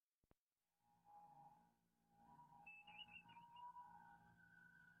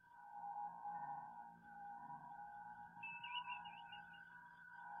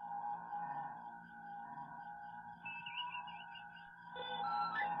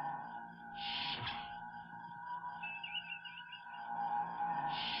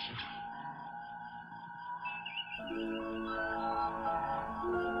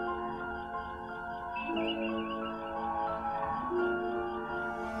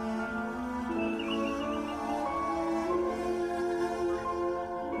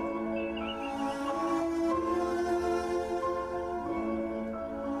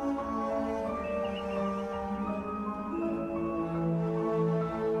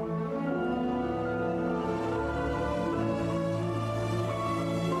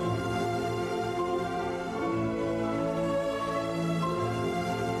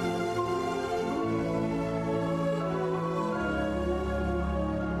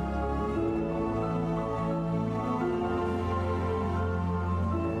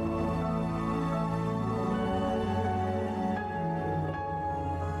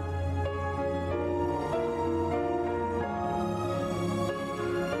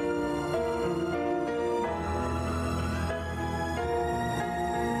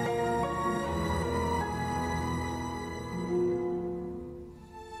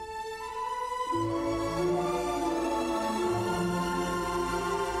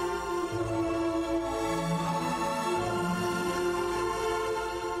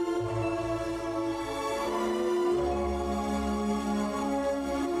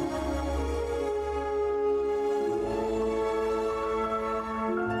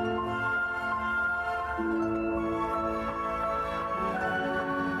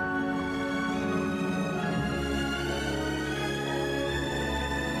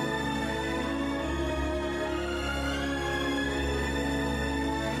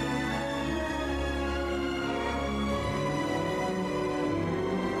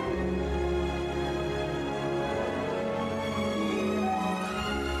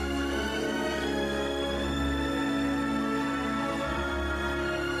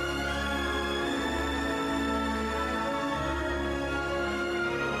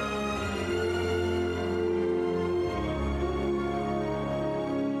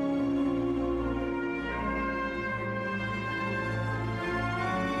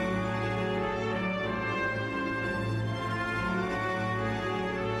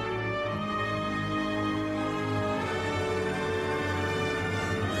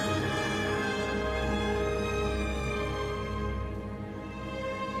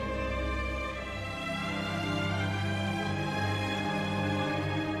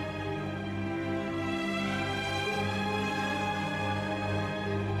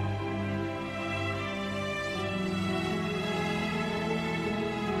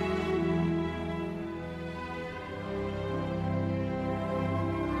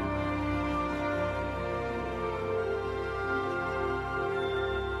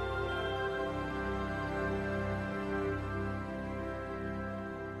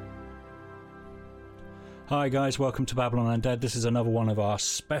Hi guys, welcome to Babylon Undead. This is another one of our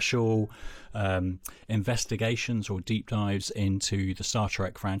special investigations or deep dives into the Star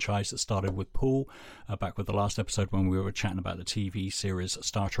Trek franchise that started with Paul back with the last episode when we were chatting about the TV series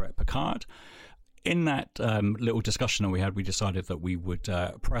Star Trek Picard. In that little discussion that we had, we decided that we would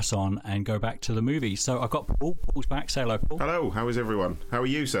press on and go back to the movie. So I've got Paul. Paul's back. Say hello, Paul. Hello. How is everyone? How are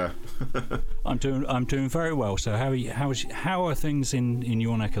you, sir? I'm doing very well. So how are things in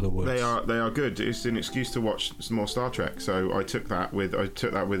your neck of the woods? They are good. It's an excuse to watch some more Star Trek. So I took that with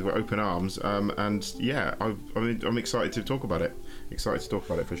open arms. And yeah, I'm excited to talk about it. Excited to talk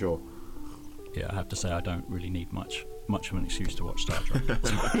about it for sure. Yeah, I have to say I don't really need much of an excuse to watch Star Trek.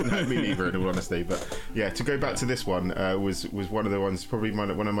 No, me neither, in all honesty. But yeah, to go back to this one was one of the ones, probably one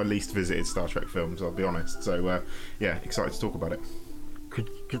of my least visited Star Trek films, I'll be honest. So yeah, excited to talk about it.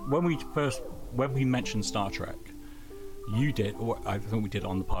 When we mentioned Star Trek, you did, or I think we did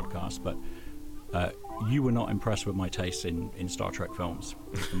on the podcast, but you were not impressed with my taste in Star Trek films,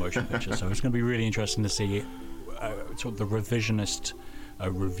 the motion picture. So it's going to be really interesting to see sort of the revisionist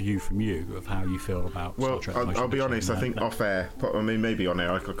review from you of how you feel about Star Trek. I'll be honest, I think off air, I mean maybe on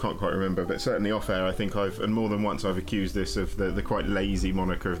air, I can't quite remember, but certainly off air I think and more than once I've accused this of the quite lazy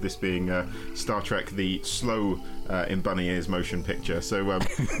moniker of this being Star Trek the slow in bunny ears motion picture. So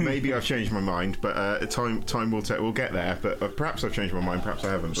maybe I've changed my mind, but time will tell. We'll get there, but perhaps I've changed my mind, perhaps I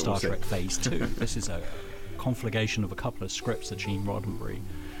haven't. Star Trek Phase 2. This is a conflagration of a couple of scripts that Gene Roddenberry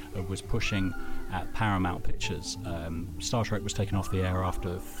was pushing at Paramount Pictures. Star Trek was taken off the air after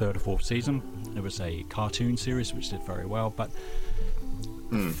the third or fourth season. It was a cartoon series which did very well, but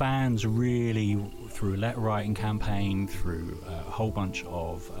fans really, through a letter writing campaign, through a whole bunch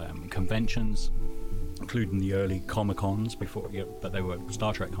of conventions, including the early Comic-Cons before, but they were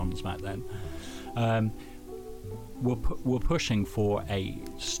Star Trek cons back then, were pushing for a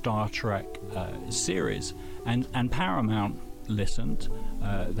Star Trek series, and Paramount listened.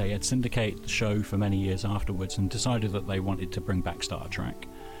 They had syndicated the show for many years afterwards and decided that they wanted to bring back Star Trek.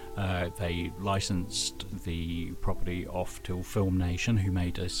 They licensed the property off to Film Nation, who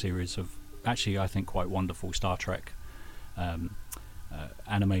made a series of actually I think quite wonderful Star Trek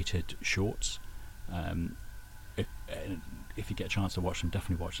animated shorts. If you get a chance to watch them,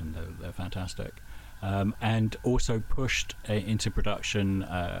 definitely watch them. They're fantastic. And also pushed into production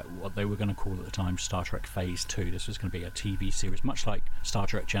what they were going to call at the time Star Trek Phase 2. This was going to be a TV series, much like Star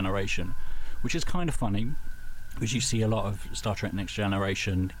Trek Generation, which is kind of funny, because you see a lot of Star Trek Next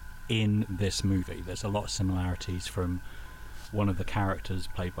Generation in this movie. There's a lot of similarities from one of the characters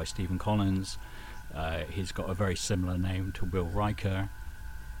played by Stephen Collins. He's got a very similar name to Will Riker.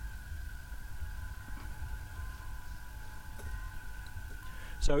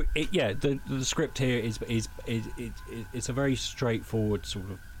 So the script here is it's a very straightforward sort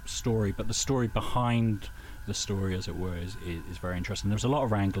of story, but the story behind the story, as it were, is very interesting. There was a lot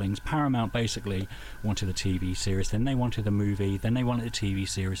of wranglings. Paramount basically wanted a TV series, then they wanted a movie, then they wanted a TV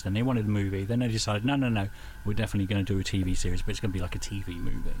series, then they wanted a movie, then they decided no, we're definitely going to do a TV series, but it's going to be like a TV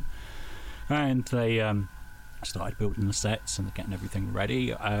movie. And they started building the sets and getting everything ready.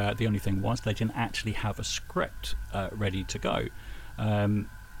 The only thing was they didn't actually have a script ready to go.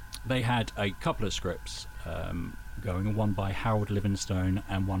 They had a couple of scripts going, one by Harold Livingstone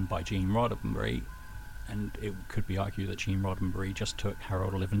and one by Gene Roddenberry, and it could be argued that Gene Roddenberry just took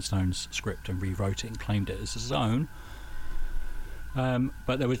Harold Livingstone's script and rewrote it and claimed it as his own.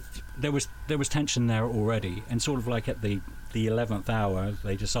 But there was tension there already, and sort of like at the 11th hour,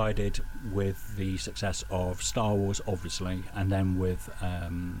 they decided, with the success of Star Wars, obviously, and then with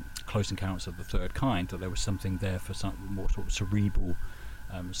Close Encounters of the Third Kind, that there was something there for some more sort of cerebral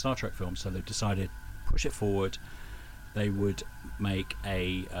Star Trek film. So they decided push it forward. They would make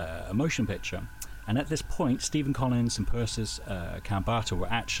a motion picture. And at this point, Stephen Collins and Persis Khambatta were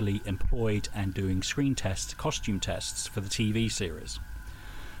actually employed and doing screen tests, costume tests for the TV series.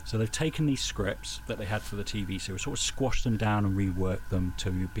 So they've taken these scripts that they had for the TV series, sort of squashed them down and reworked them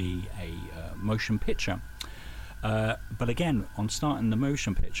to be a motion picture. But again, on starting the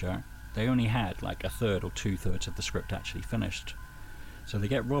motion picture, they only had like a third or two-thirds of the script actually finished. So they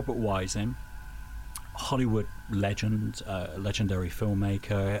get Robert Wise in, Hollywood legend, legendary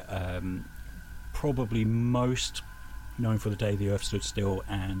filmmaker, probably most known for The Day the Earth Stood Still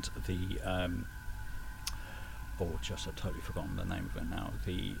and the I've totally forgotten the name of it now.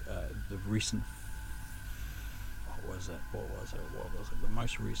 The recent, what was it? The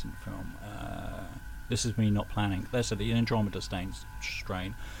most recent film. This is me not planning. There's the Andromeda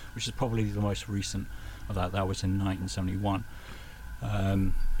Strain, which is probably the most recent of that. That was in 1971.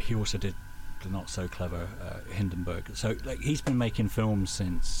 He also did the not so clever Hindenburg. So like he's been making films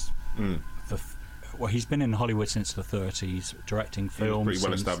since well, he's been in Hollywood since the 30s, directing films pretty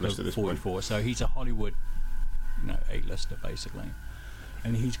well since established the at this 44. point. So he's a Hollywood, A-lister basically,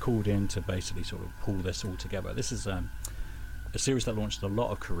 and he's called in to basically sort of pull this all together. This is a series that launched a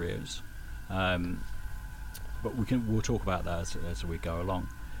lot of careers, but we'll talk about that as we go along.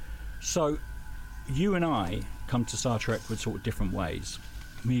 So you and I come to Star Trek with sort of different ways.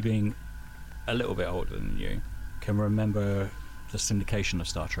 Me being a little bit older than you can remember the syndication of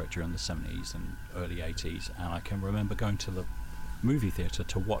Star Trek during the 70s and early 80s, and I can remember going to the movie theatre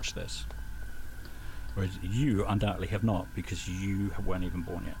to watch this, whereas you undoubtedly have not, because you weren't even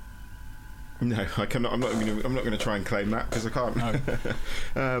born yet. No, I cannot. I'm not going to try and claim that, because I can't.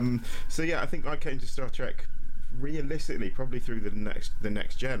 No. So yeah, I think I came to Star Trek realistically probably through the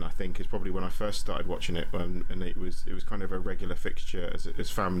next gen. I think is probably when I first started watching it, and it was kind of a regular fixture as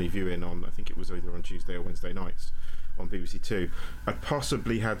family viewing on. I think it was either on Tuesday or Wednesday nights on BBC Two. I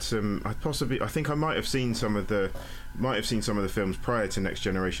think I might have seen some of the films prior to Next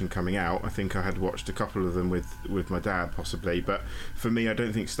Generation coming out. I think I had watched a couple of them with my dad possibly, but for me, I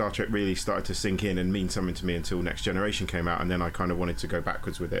don't think Star Trek really started to sink in and mean something to me until Next Generation came out, and then I kind of wanted to go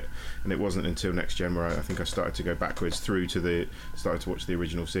backwards with it, and it wasn't until Next Gen where I think I started to go backwards through to started to watch the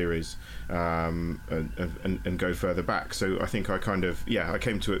original series, and go further back. So I think I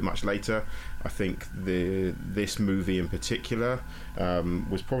came to it much later. I think this movie in particular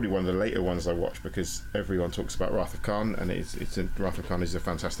was probably one of the later ones I watched, because everyone talks about Wrath of Khan, and Wrath of Khan is a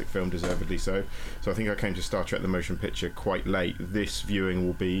fantastic film, deservedly so. So I think I came to Star Trek the motion picture quite late. This viewing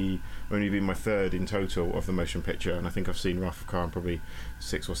will only be my third in total of the motion picture, and I think I've seen Wrath of Khan probably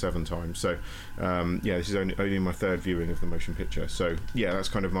 6 or 7 times. So this is only my third viewing of the motion picture. So yeah, that's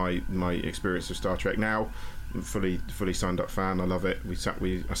kind of my experience of Star Trek. Now I'm fully signed up fan. I love it.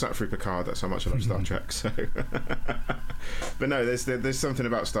 I sat through Picard. That's how much I love Star Trek. So, but no, there's something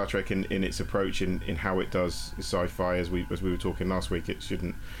about Star Trek in its approach, in how it does sci-fi. As we were talking last week, it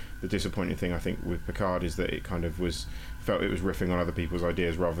shouldn't. The disappointing thing I think with Picard is that it kind of felt it was riffing on other people's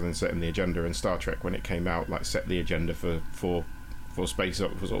ideas rather than setting the agenda. And Star Trek, when it came out, set the agenda for space,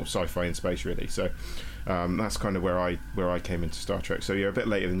 for sort of sci-fi in space, really. So that's kind of where I came into Star Trek. So yeah, a bit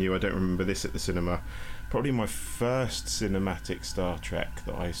later than you. I don't remember this at the cinema. Probably my first cinematic Star Trek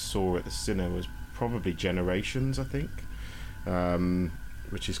that I saw at the cinema was probably Generations, I think,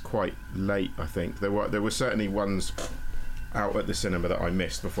 which is quite late. I think there were certainly ones out at the cinema that I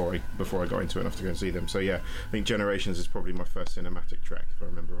missed before I got into it enough to go and see them. So yeah, I think Generations is probably my first cinematic Trek, if I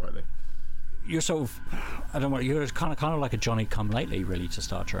remember rightly. You're sort of, you're kind of like a Johnny come lately, really, to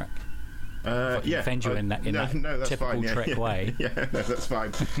Star Trek. Offend you in that typical Trek way. Yeah, no, that's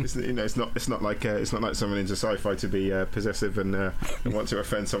fine. It's not like someone into sci-fi to be possessive and want to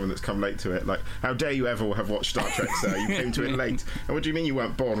offend someone that's come late to it. Like, how dare you ever have watched Star Trek, sir? You came to it late. And what do you mean you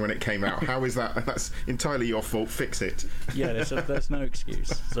weren't born when it came out? How is that? That's entirely your fault. Fix it. Yeah, there's no excuse.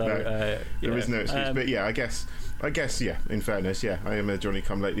 So there is no excuse. But yeah, I guess, yeah. In fairness, yeah, I am a Johnny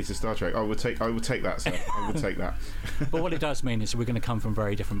come lately to Star Trek. I will take that, sir. I will take that. But what it does mean is we're going to come from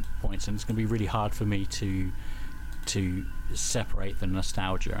very different points, and it's going to be really hard for me to separate the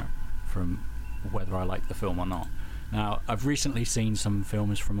nostalgia from whether I like the film or not. Now, I've recently seen some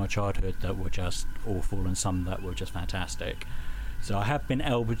films from my childhood that were just awful, and some that were just fantastic. So I have been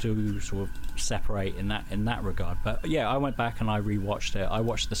able to sort of separate in that regard. But yeah, I went back and I rewatched it. I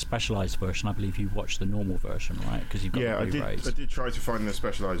watched the specialized version. I believe you watched the normal version, right? Because you've got the Blu-rays. I did try to find the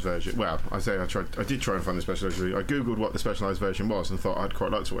specialized version. Well, I did try and find the specialized version. I googled what the specialized version was and thought I'd quite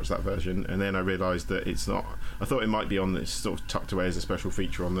like to watch that version. And then I realised that it's not. I thought it might be on this sort of tucked away as a special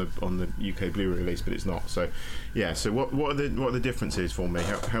feature on the UK Blu-ray release, but it's not. So yeah. So what are the differences for me?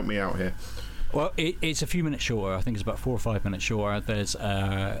 Help me out here. Well, it's a few minutes shorter. I think it's about 4 or 5 minutes shorter. There's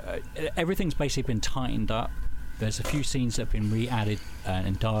everything's basically been tightened up. There's a few scenes that have been re-added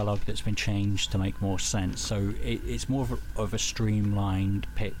and dialogue that's been changed to make more sense. So it's more of a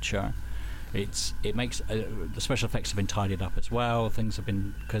streamlined picture. It makes the special effects have been tidied up as well. Things have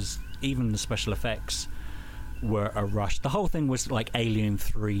been, because even the special effects were a rush. The whole thing was like Alien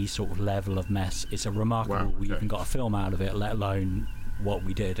 3 sort of level of mess. It's a remarkable. Wow, okay. We even got a film out of it, let alone what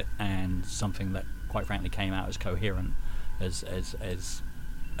we did, and something that quite frankly came out as coherent as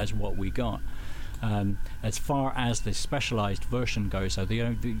what we got. As far as the specialized version goes, so the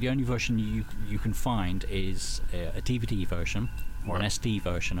only version you can find is a DVD version or an SD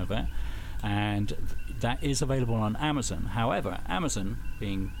version of it, and that is available on Amazon. However, Amazon,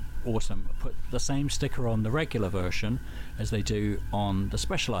 being awesome, put the same sticker on the regular version as they do on the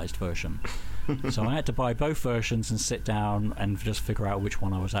specialized version. So I had to buy both versions and sit down and just figure out which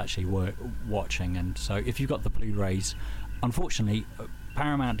one I was actually watching. And so if you've got the Blu-rays, unfortunately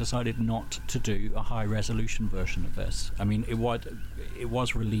Paramount decided not to do a high resolution version of this. I mean, it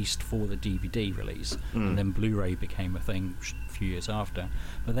was released for the DVD release, and then Blu-ray became a thing a few years after.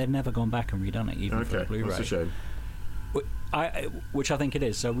 But they've never gone back and redone it, even for the Blu-ray. That's a shame. Which I think it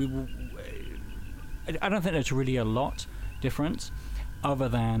is. So I don't think there's really a lot difference, other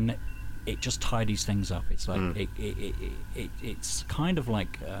than it just tidies things up. It's like it's kind of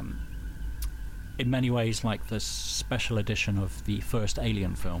like. In many ways, like the special edition of the first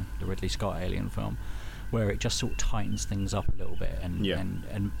Alien film, the Ridley Scott Alien film, where it just sort of tightens things up a little bit and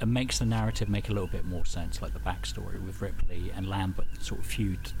makes the narrative make a little bit more sense, like the backstory with Ripley and Lambert, the sort of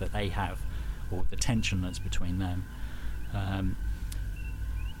feud that they have, or the tension that's between them.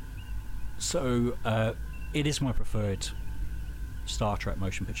 So it is my preferred Star Trek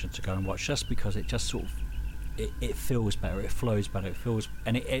motion picture to go and watch, just because it just sort of it feels better, it flows better, it feels,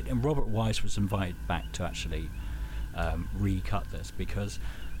 and Robert Wise was invited back to actually recut this, because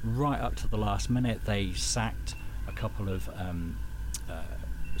right up to the last minute they sacked a couple of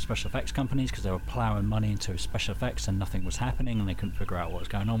special effects companies because they were ploughing money into special effects and nothing was happening, and they couldn't figure out what was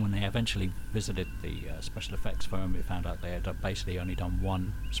going on. When they eventually visited the special effects firm, they found out they had basically only done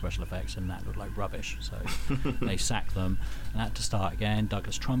one special effects and that looked like rubbish, so they sacked them and had to start again.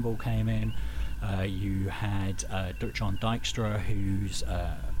 Douglas Trumbull came in. You had John Dykstra, who's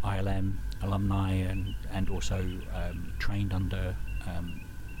ILM alumni and also trained under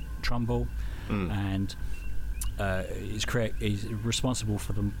Trumbull, and is responsible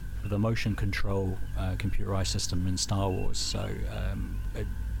for the motion control computerized system in Star Wars. So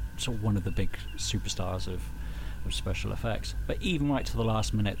sort of one of the big superstars of special effects. But even right to the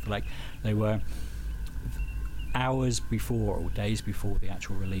last minute, like they were hours before or days before the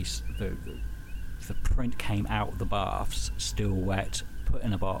actual release, the print came out of the baths, still wet, put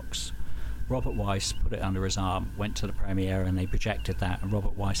in a box. Robert Wise put it under his arm, went to the premiere, and they projected that. And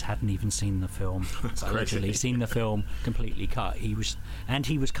Robert Wise hadn't even seen the film. Literally seen the film completely cut. He was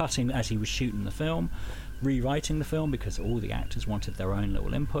cutting as he was shooting the film, rewriting the film, because all the actors wanted their own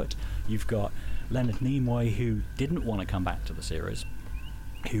little input. You've got Leonard Nimoy, who didn't want to come back to the series,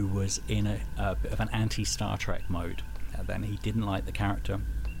 who was in a bit of an anti-Star Trek mode. And then he didn't like the character.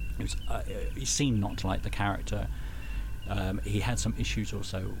 He seemed not to like the character. He had some issues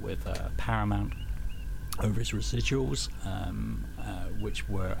also with Paramount over his residuals, which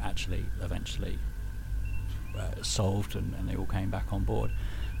were actually eventually solved, and they all came back on board.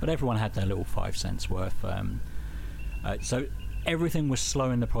 But everyone had their little 5 cents worth. So everything was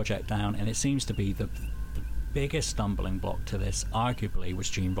slowing the project down, and it seems to be the biggest stumbling block to this, arguably, was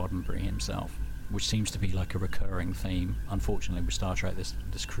Gene Roddenberry himself, which seems to be like a recurring theme. Unfortunately, with Star Trek,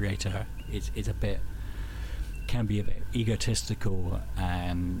 this creator can be a bit egotistical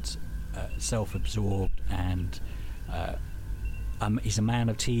and self-absorbed, and he's a man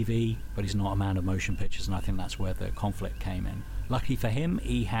of TV, but he's not a man of motion pictures, and I think that's where the conflict came in. Luckily for him,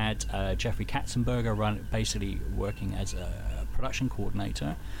 he had Jeffrey Katzenberger basically working as a production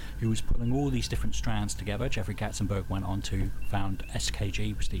coordinator, who was pulling all these different strands together. Jeffrey Katzenberg went on to found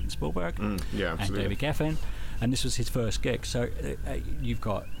SKG with Steven Spielberg and David Geffen, and this was his first gig. So you've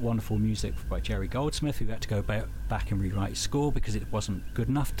got wonderful music by Jerry Goldsmith, who had to go back and rewrite his score because it wasn't good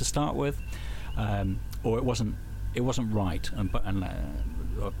enough to start with, or it wasn't right, and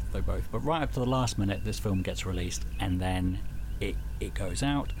they both. But right up to the last minute, this film gets released, and then it goes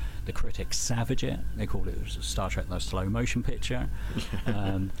out. The critics savage it. They call it Star Trek the slow motion picture.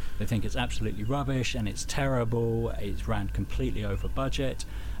 They think it's absolutely rubbish and it's terrible. It's ran completely over budget.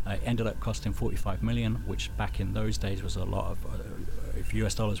 It ended up costing $45 million, which back in those days was a lot of if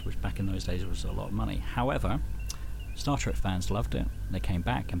US dollars, which back in those days was a lot of money. However, Star Trek fans loved it. They came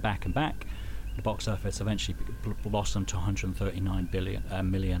back and back and back. The box office eventually blossomed to $139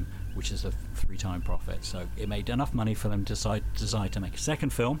 million, which is a 3-time profit. So it made enough money for them to decide to make a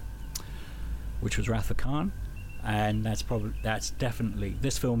second film, which was Wrath of Khan, and that's definitely,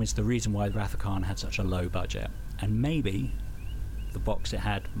 this film is the reason why Wrath of Khan had such a low budget, and maybe the box it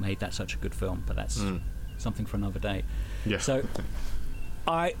had made that such a good film, but that's something for another day. Yeah. So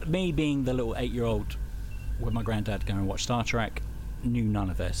me being the little 8-year-old with my granddad going and watch Star Trek, knew none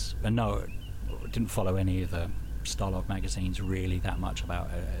of this, and didn't follow any of the Starlog magazines really that much about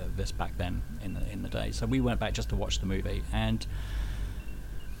this back then in the day. So we went back just to watch the movie, and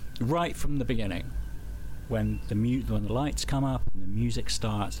right from the beginning, when the lights come up and the music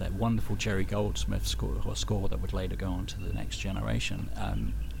starts, that wonderful Jerry Goldsmith score that would later go on to the Next Generation,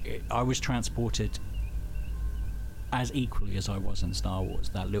 I was transported as equally as I was in Star Wars.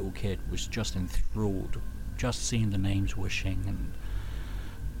 That little kid was just enthralled, just seeing the names wishing,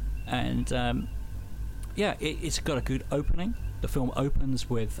 and it's got a good opening. The film opens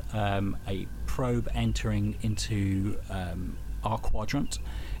with a probe entering into our quadrant.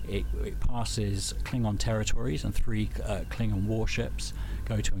 It passes Klingon territories, and 3 Klingon warships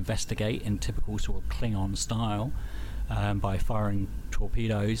go to investigate in typical sort of Klingon style by firing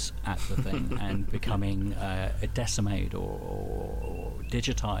torpedoes at the thing and becoming decimated or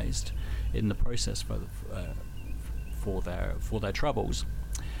digitized in the process for their troubles.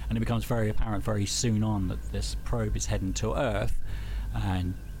 And it becomes very apparent very soon on that this probe is heading to Earth,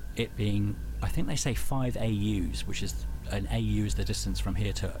 and it being, I think they say 5 AUs, which is an AU is the distance from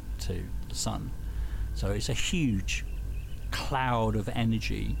here to the sun. So it's a huge cloud of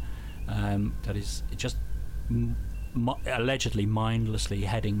energy that is just allegedly mindlessly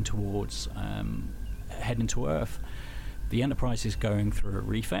heading towards heading to Earth. The Enterprise is going through a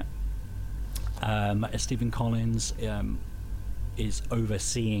refit. Stephen Collins is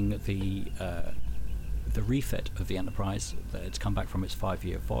overseeing the refit of the Enterprise. It's come back from its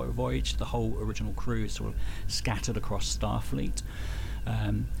 5-year voyage. The whole original crew is sort of scattered across Starfleet.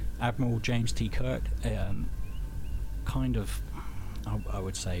 Admiral James T. Kirk kind of, I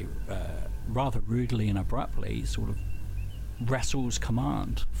would say, rather rudely and abruptly sort of wrestles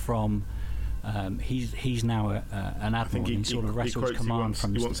command from he's now an admiral, and he sort of wrestles command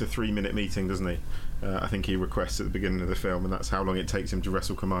from... He wants a 3-minute meeting, doesn't he? I think he requests at the beginning of the film, and that's how long it takes him to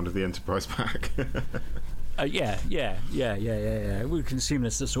wrestle command of the Enterprise back. Yeah. We can assume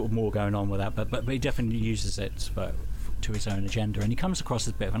there's sort of more going on with that, but he definitely uses it to his own agenda, and he comes across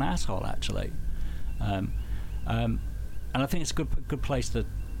as a bit of an asshole, actually. And I think it's a good place to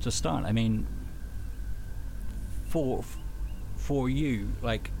start. I mean, for you,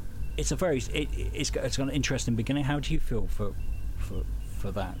 like, it's got an interesting beginning. How do you feel for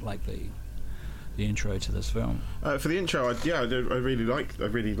that, like the intro to this film? For the intro, I really like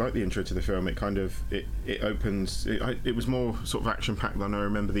the intro to the film. It kind of it opens. It was more sort of action packed than I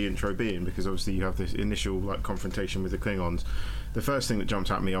remember the intro being, because obviously you have this initial like confrontation with the Klingons. The first thing that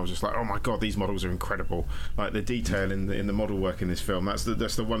jumped at me, I was just like, oh my god, these models are incredible. Like the detail in the model work in this film. That's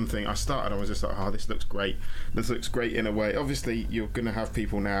the one thing I started. I was just like, oh, this looks great. This looks great in a way. Obviously, you're going to have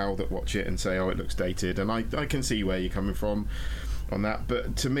people now that watch it and say, oh, it looks dated, and I can see where you're coming from on that.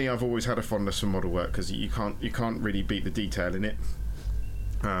 But to me, I've always had a fondness for model work, because you can't really beat the detail in it.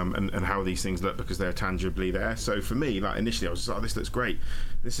 And how these things look, because they're tangibly there. So for me, like initially, I was just like, oh, this looks great.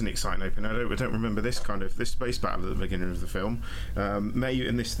 This is an exciting opening. I don't remember this space battle at the beginning of the film. And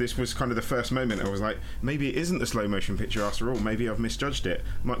this was kind of the first moment I was like, maybe it isn't a slow motion picture after all. Maybe I've misjudged it.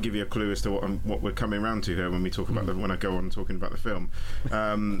 Might give you a clue as to what we're coming around to here when we talk about when I go on talking about the film. So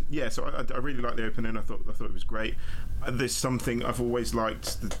I really liked the opening. I thought it was great. There's something I've always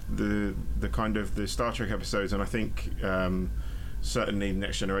liked the kind of the Star Trek episodes, and I think. Certainly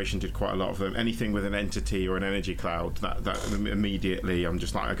Next Generation did quite a lot of them. Anything with an entity or an energy cloud, that immediately I'm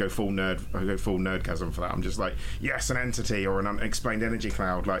just like, I go full nerdgasm for that. I'm just like, yes, an entity or an unexplained energy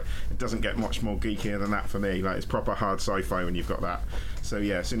cloud. Like, it doesn't get much more geekier than that for me. Like, it's proper hard sci-fi when you've got that. So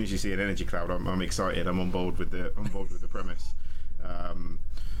yeah, as soon as you see an energy cloud, I'm excited. I'm on board with the premise.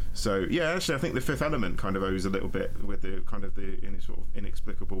 So yeah, actually, I think The Fifth Element kind of owes a little bit with the kind of the sort of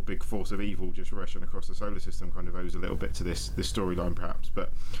inexplicable big force of evil just rushing across the solar system. Kind of owes a little bit to this storyline, perhaps.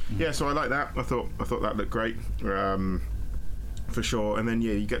 But yeah, so I like that. I thought that looked great. For sure. And then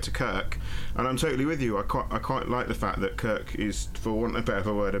you get to Kirk, and I'm totally with you. I quite like the fact that Kirk is, for want of a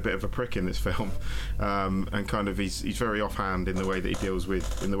better word, a bit of a prick in this film, and kind of he's very offhand in the way that he deals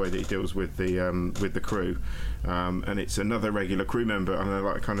with the crew, and it's another regular crew member. And I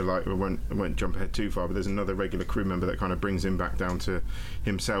won't jump ahead too far, but there's another regular crew member that kind of brings him back down to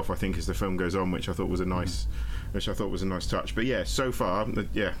himself, I think, as the film goes on, which I thought was a nice touch. But yeah, so far,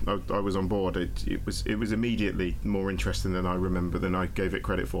 I was on board. It was immediately more interesting than I gave it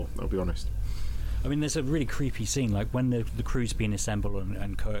credit for. I'll be honest. I mean, there's a really creepy scene, like when the crew's been assembled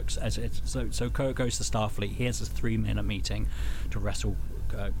and Kirk's so Kirk goes to Starfleet. He has this 3-minute meeting to wrestle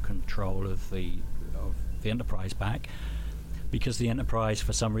control of the Enterprise back, because the Enterprise,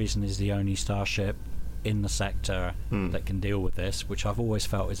 for some reason, is the only starship in the sector that can deal with this, which I've always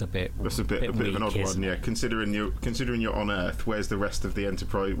felt is a bit of an odd one. Yeah, considering you're on Earth, where's the rest of the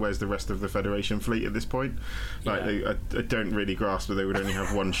Enterprise? Where's the rest of the Federation fleet at this point? Like, I don't really grasp that they would only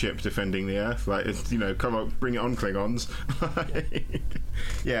have one ship defending the Earth. Like, come on, bring it on, Klingons.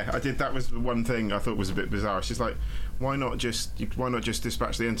 Yeah, I did. That was the one thing I thought was a bit bizarre. It's just like, why not just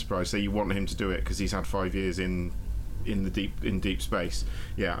dispatch the Enterprise? Say you want him to do it because he's had 5 years in deep space.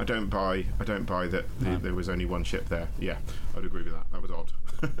 Yeah, I don't buy that there was only one ship there. Yeah, I'd agree with that. That was odd.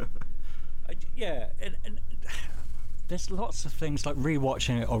 And there's lots of things, like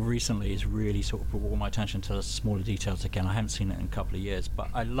rewatching it or recently has really sort of brought my attention to the smaller details again. I haven't seen it in a couple of years, but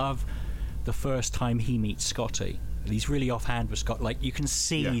I love the first time he meets Scotty. He's really offhand with Scott. Like, you can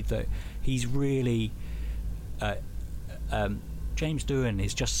see that he's really James Doohan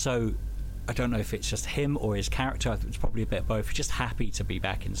is just so, I don't know if it's just him or his character, I think it's probably a bit of both. He's just happy to be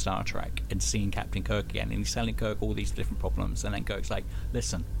back in Star Trek and seeing Captain Kirk again, and he's telling Kirk all these different problems, and then Kirk's like,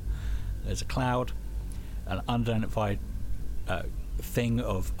 listen, there's a cloud, an unidentified thing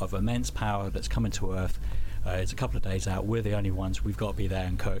of immense power that's coming to Earth. It's a couple of days out, we're the only ones, we've got to be there.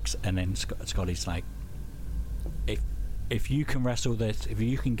 And Kirk's, and then Scotty's like, if you can wrestle this, if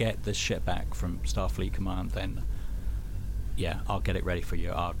you can get this ship back from Starfleet Command, then yeah, I'll get it ready for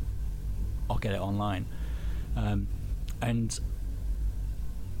you. I'll get it online. And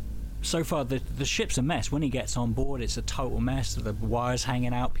so far the ship's a mess. When he gets on board, it's a total mess. The wires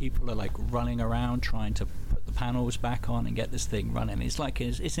hanging out, people are like running around trying to put the panels back on and get this thing running. It's like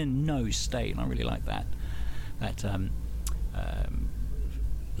it's in no state, and I really like that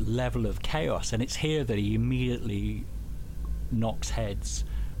level of chaos. And it's here that he immediately knocks heads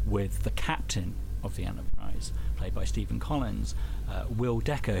with the captain of the Enterprise, played by Stephen Collins, Will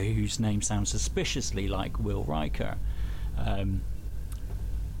Decker, whose name sounds suspiciously like Will Riker,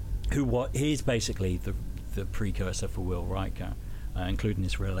 he's basically the precursor for Will Riker, including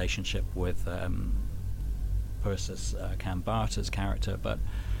his relationship with Persis Khambatta's character. But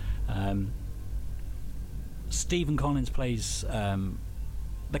Stephen Collins plays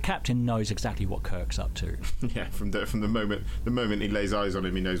the captain, knows exactly what Kirk's up to. Yeah, from the moment he lays eyes on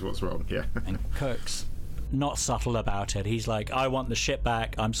him, he knows what's wrong. Yeah, and Kirk's not subtle about it. He's like, I want the ship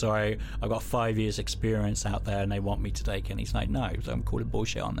back. I'm sorry, I've got 5 years experience out there and they want me to take it. And he's like, no, I'm calling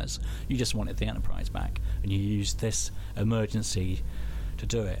bullshit on this. You just wanted the Enterprise back and you used this emergency to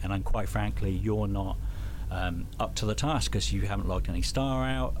do it. And quite frankly, you're not up to the task because you haven't logged any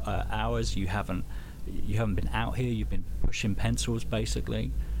star hours. You haven't been out here. You've been pushing pencils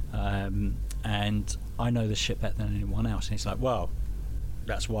basically. And I know the ship better than anyone else. And he's like, well,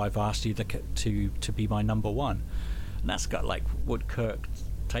 that's why I've asked you to be my number one. And that's got, like, would Kirk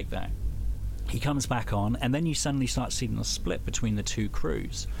take that? He comes back on, and then you suddenly start seeing the split between the two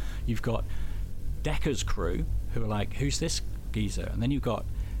crews. You've got Decker's crew, who are like, who's this geezer? And then you've got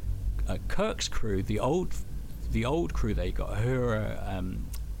Kirk's crew, the old crew they got, who are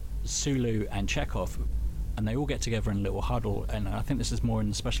Sulu and Chekhov, and they all get together in a little huddle. And I think this is more in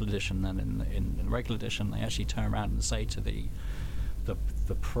the special edition than in the regular edition. They actually turn around and say to the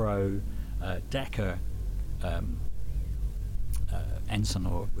pro Decker ensign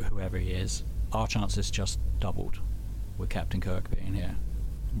or whoever he is, our chances just doubled with Captain Kirk being here.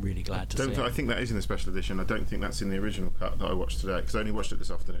 Really glad to see. I think that is in the special edition. I don't think that's in the original cut that I watched today, because I only watched it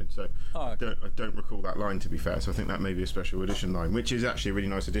this afternoon. So I don't recall that line, to be fair. So I think that may be a special edition line, which is actually a really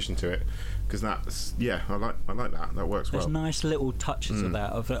nice addition to it, because that's I like that. That works well. There's nice little touches of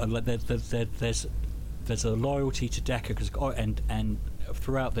that. There's a loyalty to Decker, and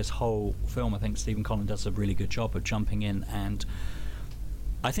throughout this whole film, I think Stephen Collins does a really good job of jumping in, and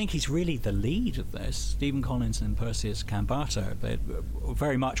I think he's really the lead of this. Stephen Collins and Persis Khambatta, they're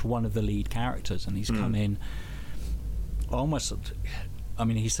very much one of the lead characters, and he's come in almost. I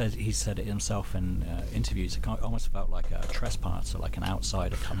mean, he said it himself in interviews. It almost felt like a trespasser, like an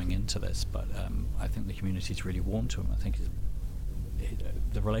outsider coming into this. But I think the community's really warmed to him. I think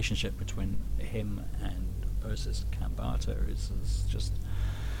the relationship between him and Persis Khambatta is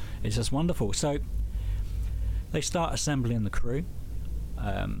just wonderful. So they start assembling the crew.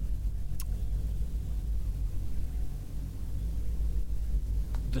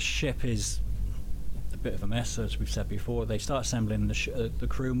 The ship is a bit of a mess, as we've said before. They start assembling the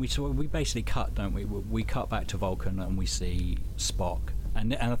crew, and we basically cut, don't we? We cut back to Vulcan, and we see Spock.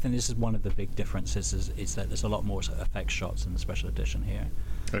 And I think this is one of the big differences is that there's a lot more effects shots in the special edition here.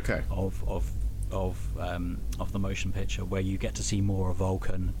 Okay. Of the motion picture, where you get to see more of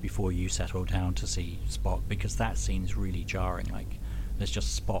Vulcan before you settle down to see Spock, because that scene is really jarring. Like, there's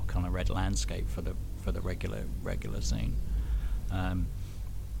just Spock on a red landscape for the regular scene.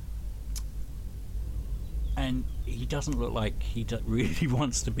 And he doesn't look like he really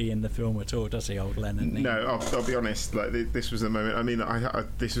wants to be in the film at all, does he, old Leonard? No, I'll be honest. Like, this was the moment. I mean,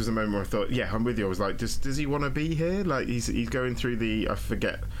 this was the moment where I thought, yeah, I'm with you. I was like, does he want to be here? Like, he's going through the I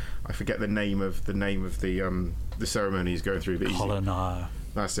forget the name of the ceremony he's going through. But Kolinahr.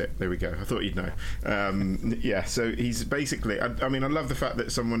 That's it. There we go. I thought you'd know. Yeah, so he's basically... I mean, I love the fact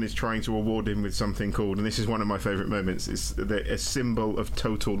that someone is trying to award him with something called, and this is one of my favourite moments, is a symbol of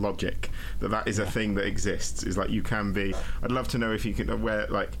total logic. That is a thing that exists. Is like, you can be... I'd love to know if you can...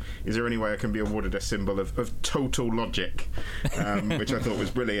 is there any way I can be awarded a symbol of total logic? Which I thought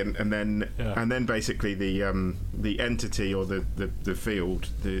was brilliant. And then basically the entity or the field,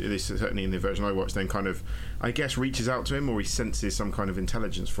 this certainly in the version I watched, then kind of, I guess, reaches out to him, or he senses some kind of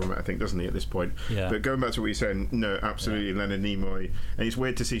intelligence from it, I think, doesn't he, at this point? Yeah. But going back to what you're saying, no, absolutely, Leonard Nimoy. And it's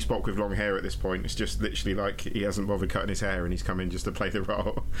weird to see Spock with long hair at this point. It's just literally like he hasn't bothered cutting his hair and he's come in just to play the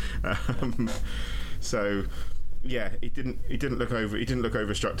role. So yeah, he didn't look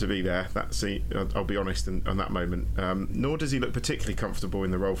overstruck to be there. I'll be honest on that moment. Nor does he look particularly comfortable in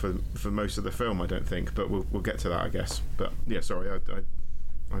the role for most of the film, I don't think. But we'll get to that, I guess. But yeah, sorry,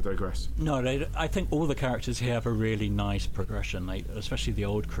 I digress. No, I think all the characters here have a really nice progression. Especially the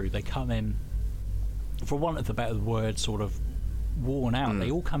old crew, they come in, for want of the better word, sort of worn out. They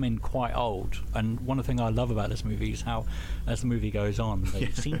all come in quite old. And one of the things I love about this movie is how, as the movie goes on,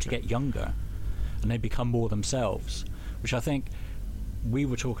 they seem to get younger, and they become more themselves. Which I think we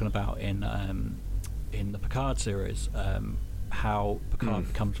were talking about in the Picard series, how Picard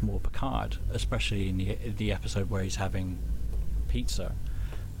becomes more Picard, especially in the episode where he's having pizza.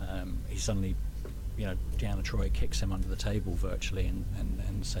 He suddenly, Deanna Troi kicks him under the table virtually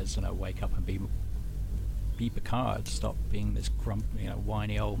and says, wake up and be Picard. Stop being this grumpy,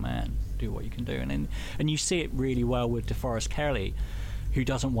 whiny old man. Do what you can do. And you see it really well with DeForest Kelley, who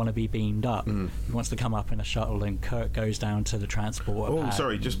doesn't want to be beamed up. He wants to come up in a shuttle, and Kirk goes down to the transporter pad.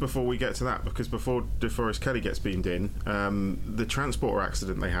 Sorry, just before we get to that, because before DeForest Kelley gets beamed in, the transporter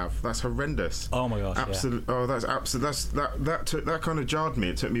accident they have, that's horrendous. Oh my gosh, absolute. Yeah. Oh, that's absolute. That kind of jarred me.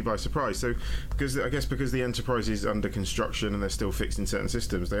 It took me by surprise. So, because the Enterprise is under construction and they're still fixing certain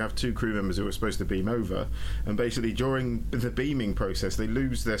systems, they have two crew members who are supposed to beam over, and basically during the beaming process they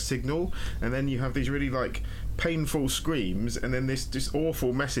lose their signal, and then you have these really painful screams, and then this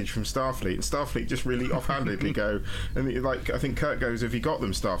awful message from Starfleet, and Starfleet just really offhandedly go, and I think Kirk goes, "Have you got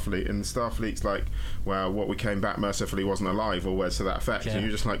them, Starfleet?" And Starfleet's like, "Well, what we came back mercifully wasn't alive," or words to that effect. And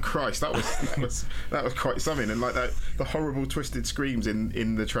you're just like, Christ, that was quite something. And the horrible twisted screams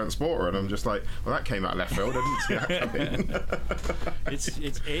in the transporter, and I'm just like, well, that came out of left field. I didn't see that coming.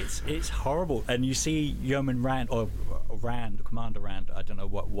 It's horrible. And you see Yeoman Rand, or Commander Rand, I don't know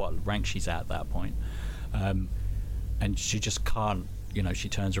what rank she's at that point. And she just can't, she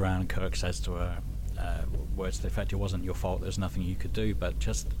turns around and Kirk says to her, words to the effect, "It wasn't your fault, there's nothing you could do." But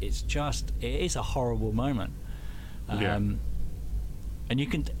it is a horrible moment. And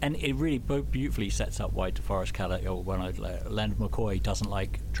it really beautifully sets up why DeForest Kelley, or Leonard McCoy, doesn't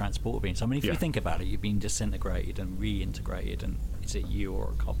like transporter beams. I mean, if you think about it, you've been disintegrated and reintegrated, and is it you or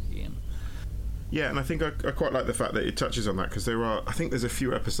a copy? Yeah, and I think I quite like the fact that it touches on that, because I think there's a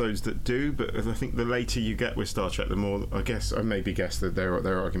few episodes that do, but I think the later you get with Star Trek, the more, I maybe guess that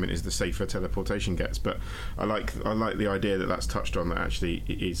their argument is the safer teleportation gets. But I like the idea that that's touched on, that actually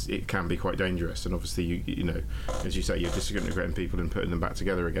it can be quite dangerous, and obviously you as you say, you're disintegrating people and putting them back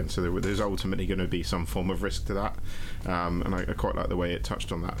together again. So there's ultimately going to be some form of risk to that, and I quite like the way it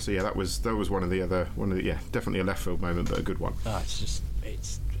touched on that. So yeah, that was one of the definitely a left field moment, but a good one.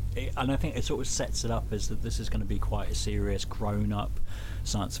 And I think it sort of sets it up as that this is going to be quite a serious, grown-up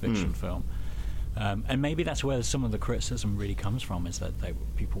science fiction film. And maybe that's where some of the criticism really comes from, is that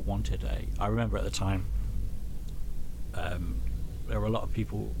people wanted I remember at the time, there were a lot of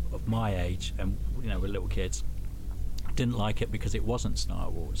people of my age, and with little kids, didn't like it because it wasn't Star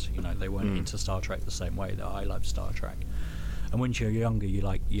Wars. They weren't into Star Trek the same way that I love Star Trek. And when you're younger, you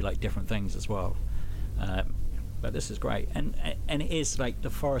like different things as well. But this is great, and it is like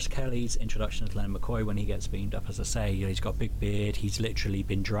DeForest Kelley's introduction to Leonard McCoy when he gets beamed up. As I say, he's got a big beard. He's literally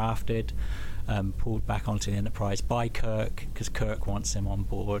been drafted, pulled back onto the Enterprise by Kirk, because Kirk wants him on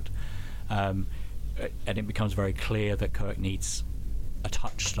board, and it becomes very clear that Kirk needs a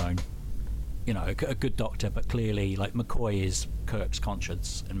touchstone, a good doctor. But clearly, McCoy is Kirk's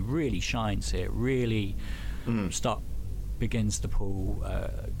conscience and really shines here. Really begins to pull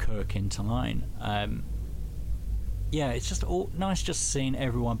Kirk into line. Yeah, it's just all nice, just seeing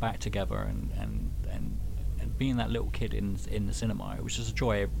everyone back together and being that little kid in the cinema. It was just a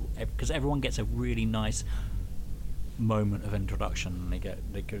joy, because everyone gets a really nice moment of introduction, and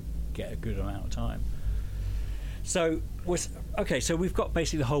they could get a good amount of time. So we've got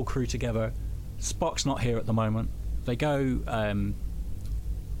basically the whole crew together. Spock's not here at the moment. They go,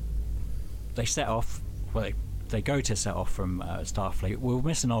 they set off. Well, they they go to set off from Starfleet. We're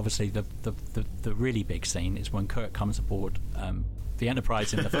missing obviously the really big scene is when Kirk comes aboard the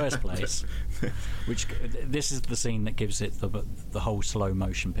Enterprise in the first place, which this is the scene that gives it the whole slow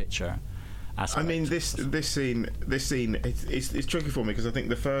motion picture aspect. I mean, this scene, it's tricky for me because I think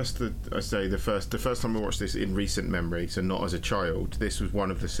the first time I watched this in recent memory, so not as a child, this was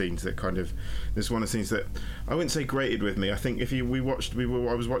one of the scenes that I wouldn't say grated with me. I think I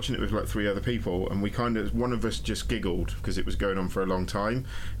was watching it with like 3 other people, and one of us just giggled because it was going on for a long time,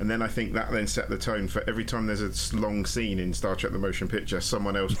 and then I think that then set the tone for every time there's a long scene in Star Trek: The Motion Picture,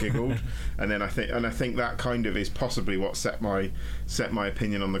 someone else giggled, and I think that kind of is possibly what set my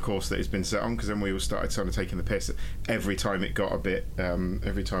opinion on the course that it's been set on, because then we all started sort of taking the piss every time it got a bit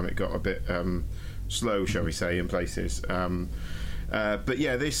slow, shall we say, in places. But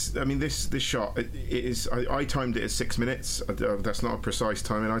yeah, this shot, it is. I timed it at 6 minutes. That's not a precise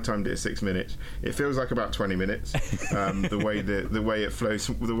timing. I timed it at 6 minutes. It feels like about 20 minutes. The way it flows,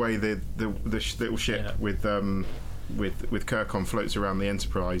 the way the little ship with Kirk on floats around the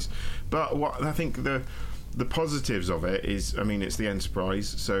Enterprise. But what I think the positives of it is, I mean, it's the Enterprise,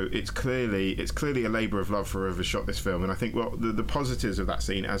 so it's clearly a labour of love for whoever shot this film. And I think the positives of that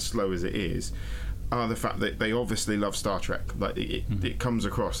scene, as slow as it is, are the fact that they obviously love Star Trek. Like it comes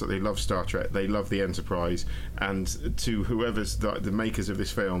across that they love Star Trek, they love the Enterprise, and to whoever's the makers of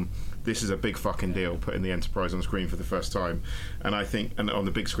this film, this is a big fucking deal, putting the Enterprise on screen for the first time, and on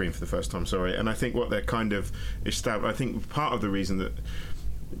the big screen for the first time. Sorry, and I think what they're kind of I think part of the reason that.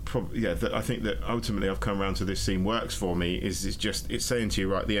 That I think that ultimately I've come around to this scene works for me is it's saying to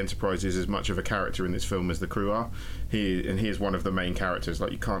you, right, the Enterprise is as much of a character in this film as the crew are. He is one of the main characters.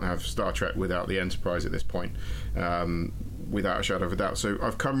 Like, you can't have Star Trek without the Enterprise at this point, without a shadow of a doubt. So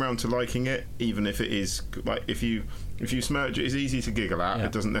I've come around to liking it, even if it is like if you smirch it, it's easy to giggle at. Yeah.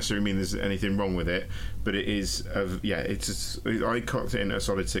 It doesn't necessarily mean there's anything wrong with it, but it is. I clocked it in a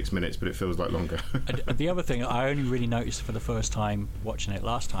solid 6 minutes, but it feels like longer. The other thing I only really noticed for the first time watching it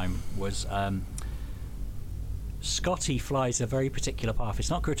last time was Scotty flies a very particular path. It's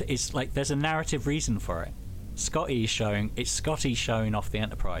not good. It's like there's a narrative reason for it. Scotty showing off the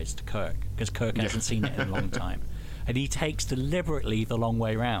Enterprise to Kirk because Kirk hasn't seen it in a long time. And he takes deliberately the long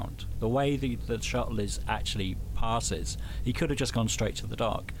way round. The way the shuttle actually passes, he could have just gone straight to the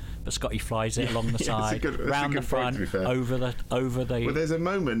dock, but Scotty flies it along the side, round the front, over the. Well, there's a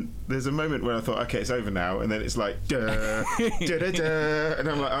moment where I thought, okay, it's over now, and then it's like, duh, duh, duh, duh, and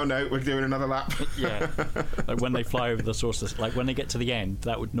I'm like, oh no, we're doing another lap. Yeah, like when they fly over the sources, like when they get to the end,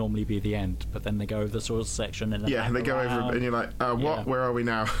 that would normally be the end, but then they go over the source section and then they go over, and you're like, what? Yeah. Where are we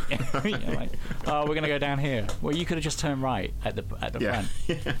now? Like, oh, we're gonna go down here. Well, you could have just turned right at the front.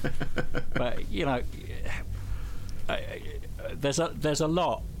 But you know. There's a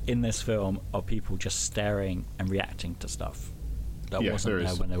lot in this film of people just staring and reacting to stuff that wasn't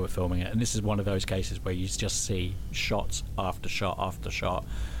there when they were filming it, and this is one of those cases where you just see shots after shot after shot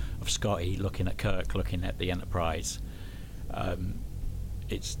of Scotty looking at Kirk, looking at the Enterprise.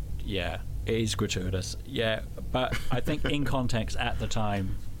 It is gratuitous, but I think in context at the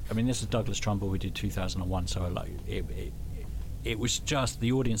time, I mean, this is Douglas Trumbull, we did 2001, so like it was just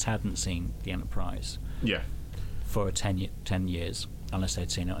the audience hadn't seen the Enterprise for 10 years, unless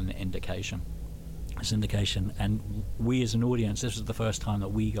they'd seen it on the syndication. And we as an audience, this was the first time that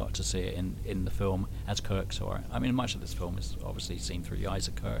we got to see it in the film as Kirk saw it. I mean, much of this film is obviously seen through the eyes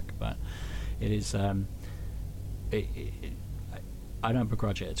of Kirk, but it is I don't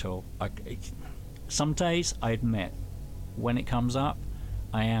begrudge it at all. Some days, I admit, when it comes up,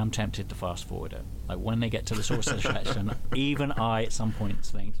 I am tempted to fast forward it. Like when they get to the source section, even I at some point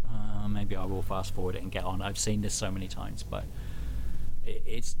think, maybe I will fast forward it and get on. I've seen this so many times, but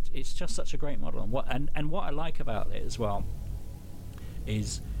it's just such a great model. And what I like about it as well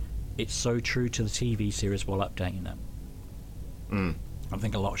is it's so true to the TV series while updating it. I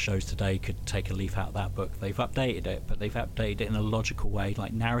think a lot of shows today could take a leaf out of that book. They've updated it, but they've updated it in a logical way.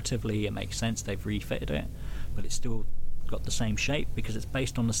 Like narratively, it makes sense. They've refitted it, but it's still got the same shape because it's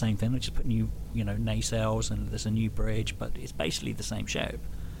based on the same thing. They just put new, nacelles, and there's a new bridge, but it's basically the same shape.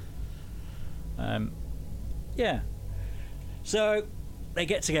 So they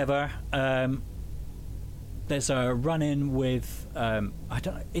get together. There's a run-in with I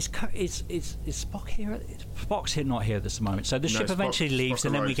don't know. Is Spock here? Spock's here, not here at this moment. So the ship eventually leaves,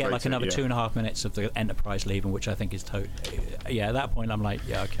 and then we get like another 2.5 minutes of the Enterprise leaving, which I think is at that point I'm like,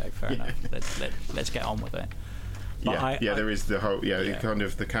 okay, fair enough. Let's get on with it. But there is the whole kind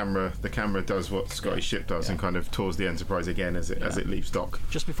of the camera does what Scotty's ship does and kind of tours the Enterprise again as it leaves dock.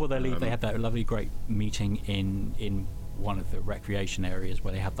 Just before they leave, they have that lovely great meeting in one of the recreation areas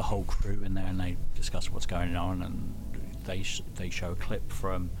where they have the whole crew in there and they discuss what's going on, and they show a clip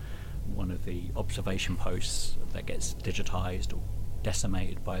from one of the observation posts that gets digitized or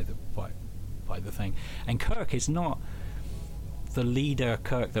decimated by the thing. And Kirk is not the leader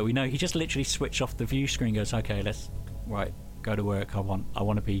Kirk that we know. He just literally switched off the view screen, goes, okay, let's go to work. I want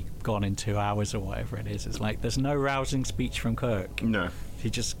to be gone in 2 hours or whatever it is. It's like there's no rousing speech from Kirk. No, he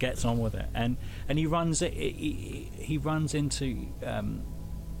just gets on with it, and he runs it. He runs into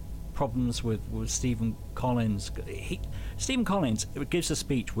problems with Stephen Collins. Stephen Collins gives a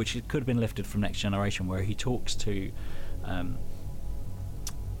speech which could have been lifted from Next Generation, where he talks to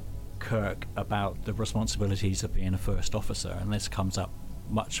Kirk about the responsibilities of being a first officer, and this comes up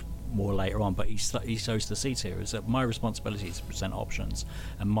much more later on, but he sows the seeds here, is that my responsibility is to present options,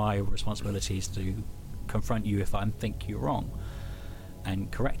 and my responsibility is to confront you if I think you're wrong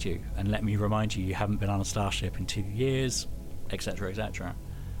and correct you, and let me remind you haven't been on a starship in 2 years, etc., etc.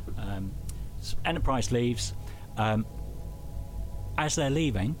 Enterprise leaves. As they're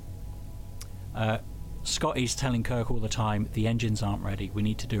leaving, Scotty's telling Kirk all the time, the engines aren't ready, we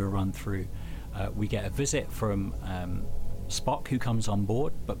need to do a run through. We get a visit from Spock, who comes on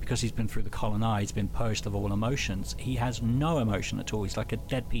board, but because he's been through the colonnade, he's been purged of all emotions. He has no emotion at all. He's like a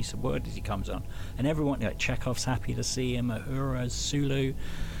dead piece of wood as he comes on. And everyone, like Chekhov's happy to see him, Uhura, Sulu.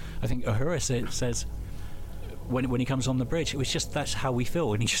 I think Uhura says when he comes on the bridge, it was just, that's how we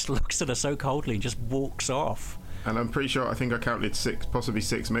feel. And he just looks at us so coldly and just walks off. And I'm pretty sure, I think I counted 6, possibly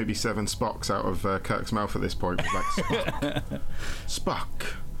 6, maybe 7 Spocks out of Kirk's mouth at this point. Like,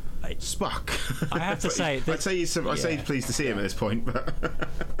 Spock. Spock. I have to say, I'd say he's pleased to see him at this point, but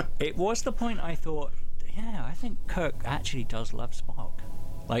it was the point I thought, yeah, I think Kirk actually does love Spock.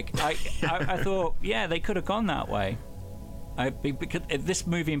 Like, I thought, yeah, they could have gone that way. Because this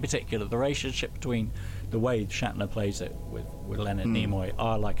movie in particular, the relationship between the way Shatner plays it with Leonard Nimoy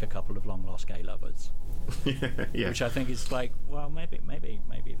are like a couple of long lost gay lovers. Yeah. Which I think is like, well, maybe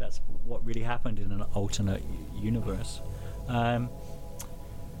that's what really happened in an alternate universe. And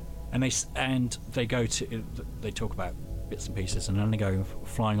they talk about bits and pieces, and then they go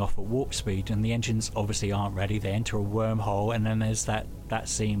flying off at warp speed, and the engines obviously aren't ready. They enter a wormhole, and then there's that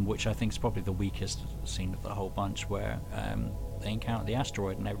scene which I think is probably the weakest scene of the whole bunch, where they encounter the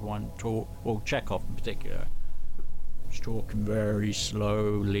asteroid, and everyone Chekhov in particular, is talking very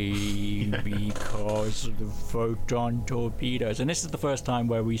slowly because of the photon torpedoes. And this is the first time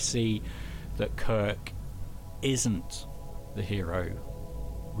where we see that Kirk isn't the hero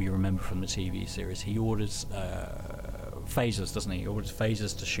we remember from the TV series. He orders phasers, doesn't he? He orders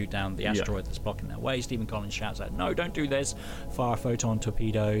phasers to shoot down the asteroid that's blocking their way. Stephen Collins shouts out, no, don't do this. Fire photon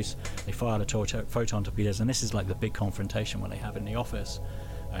torpedoes. They fire the photon torpedoes, and this is like the big confrontation when they have in the office.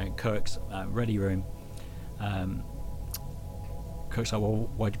 Kirk's ready room. Kirk's like, well,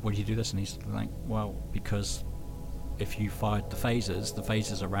 why do you do this? And he's like, well, because if you fired the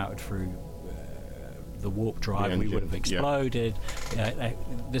phasers are routed through the warp drive, we would have exploded.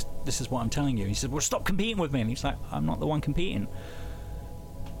 This is what I'm telling you. He said, well, stop competing with me. And he's like, I'm not the one competing.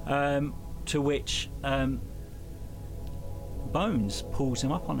 To which Bones pulls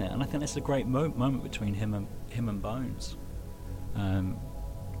him up on it, and I think that's a great moment between him and Bones.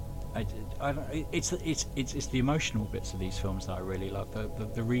 It's the emotional bits of these films that I really love.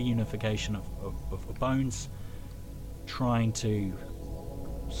 The reunification of Bones trying to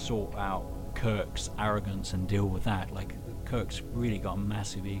sort out Kirk's arrogance and deal with that. Like, Kirk's really got a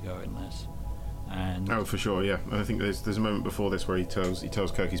massive ego in this. And for sure, yeah. And I think there's a moment before this where he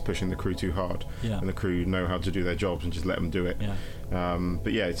tells Kirk he's pushing the crew too hard, and the crew know how to do their jobs and just let them do it.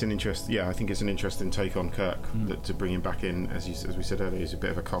 But yeah, it's an interest. Yeah, I think it's an interesting take on Kirk to bring him back in, as we said earlier. He's a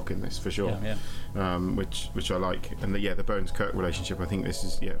bit of a cock in this for sure. Which I like. And the Bones Kirk relationship, I think this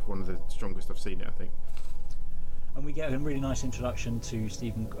is one of the strongest I've seen it, I think. And we get a really nice introduction to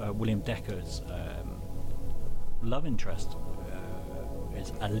William Decker's love interest.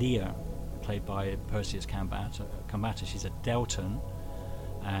 Is Aliyah, played by Perseus Khambatta. She's a Deltan,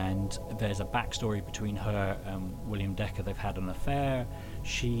 and there's a backstory between her and William Decker. They've had an affair.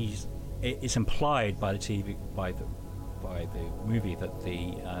 It's implied by the movie that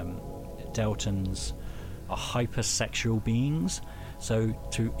the Deltans are hypersexual beings. So,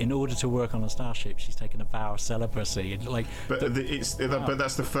 in order to work on a starship, she's taken a vow of celibacy. And but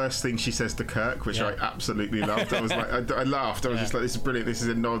that's the first thing she says to Kirk, which I absolutely loved. I was like, I laughed. I was just like, this is brilliant. This is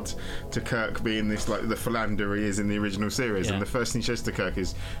a nod to Kirk being this, like, the philanderer he is in the original series. And the first thing she says to Kirk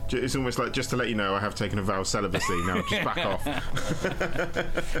is, it's almost like, just to let you know, I have taken a vow of celibacy. Now just back off.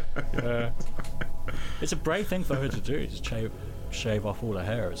 It's a brave thing for her to do, to shave off all her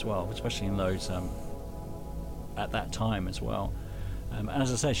hair as well, especially in those at that time as well. And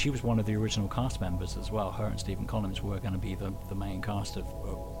as I said, she was one of the original cast members as well. Her and Stephen Collins were going to be the main cast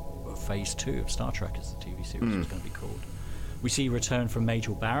of Phase 2 of Star Trek, as the TV series was going to be called. We see return from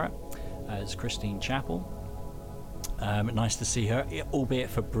Majel Barrett as Christine Chapel. Nice to see her, albeit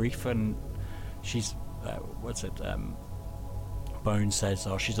for brief, and she's Bones says,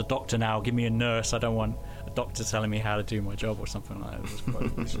 "Oh, she's a doctor now. Give me a nurse. I don't want a doctor telling me how to do my job," or something like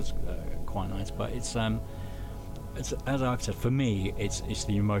that. Which was quite nice. But it's as I've said, for me, it's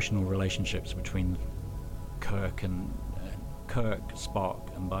the emotional relationships between Kirk,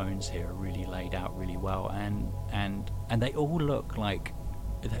 Spock, and Bones here are really laid out really well, and they all look like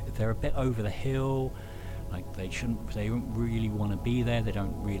they're a bit over the hill. Like they don't really want to be there. They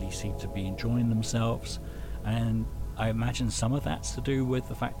don't really seem to be enjoying themselves, and I imagine some of that's to do with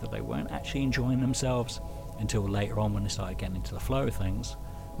the fact that they weren't actually enjoying themselves until later on when they started getting into the flow of things,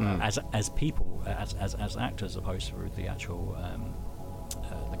 as people, as actors, opposed to the actual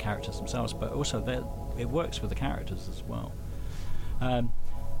the characters themselves. But also, it works with the characters as well.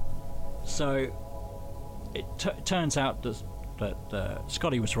 So it turns out that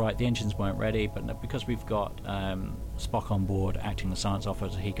Scotty was right. The engines weren't ready, but because we've got Spock on board acting as science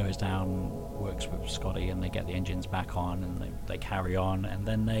officer, he goes down, works with Scotty, and they get the engines back on, and they carry on, and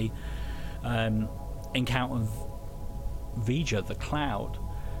then they encounter V'Ger, the Cloud.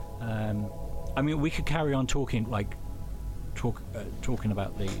 I mean, we could carry on talking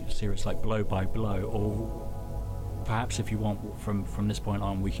about the series like blow by blow, or perhaps if you want, from this point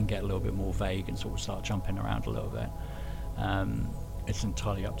on, we can get a little bit more vague and sort of start jumping around a little bit. It's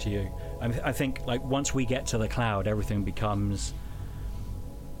entirely up to you. I think like once we get to the Cloud, everything becomes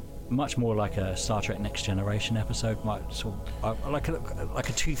much more like a Star Trek Next Generation episode, like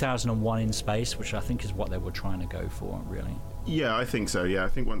a 2001 in space, which I think is what they were trying to go for, really. Yeah, I think so. Yeah, I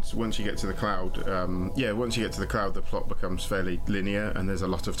think once you get to the Cloud, the plot becomes fairly linear, and there's a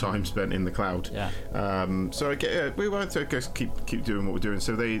lot of time spent in the Cloud. Yeah. So we wanted to just keep doing what we're doing.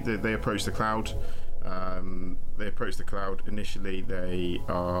 So they approach the Cloud. They approach the Cloud. Initially, they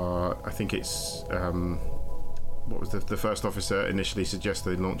are. I think it's. What was the first officer initially suggests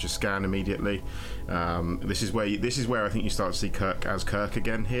they launch a scan immediately. This is where I think you start to see Kirk as Kirk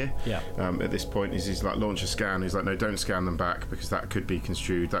again here. Yeah. At this point, he's like, launch a scan. He's like, no, don't scan them back, because that could be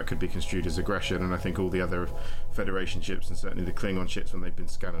construed as aggression. And I think all the other Federation ships, and certainly the Klingon ships, when they've been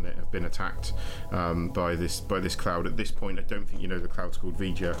scanning it, have been attacked by this Cloud. At this point, I don't think the Cloud's called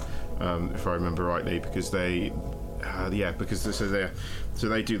V'Ger, if I remember rightly, because they do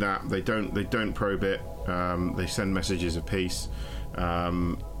that. They don't probe it. They send messages of peace.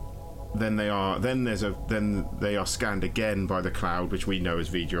 Then they are scanned again by the Cloud, which we know as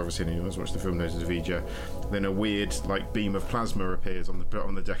V'Ger. Obviously, anyone who's watched the film knows as V'Ger. Then a weird beam of plasma appears on the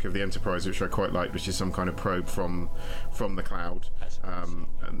deck of the Enterprise, which I quite like, which is some kind of probe from the Cloud. And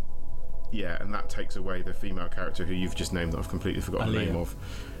that takes away the female character who you've just named that I've completely forgotten the name of.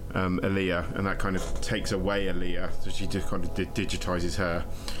 Alia, and that kind of takes away Alia, so she just kind of digitizes her,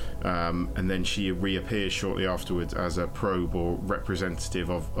 and then she reappears shortly afterwards as a probe or representative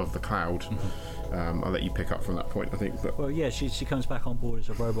of the Cloud. I'll let you pick up from that point, I think. But. Well, yeah, she comes back on board as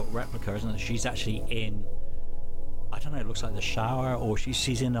a robot replica, isn't it? She's actually in, I don't know, it looks like the shower, or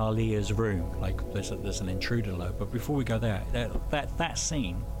she's in Alia's room, like there's an intruder alert. But before we go there, that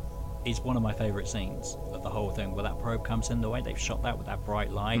scene is one of my favourite scenes of the whole thing, where that probe comes in, the way they've shot that with that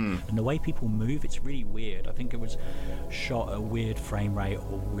bright light, and the way people move, it's really weird. I think it was shot at a weird frame rate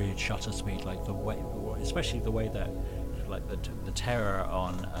or weird shutter speed, like the way, especially the way that, like the terror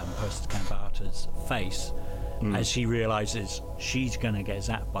on Persis Kambata's face as she realises she's going to get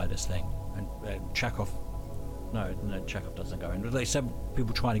zapped by this thing, and Chekhov doesn't go in. They said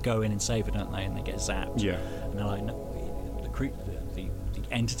people try to go in and save it, don't they? And they get zapped. Yeah. And they're like, no, the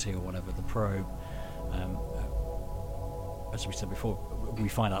entity or whatever, the probe, as we said before, we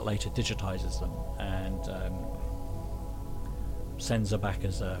find out later, digitizes them and sends her back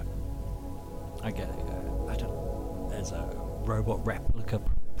as a robot replica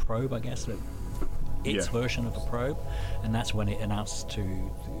probe, I guess, its version of a probe, and that's when it announces to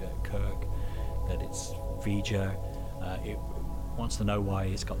Kirk that it's V'Ger. It wants to know why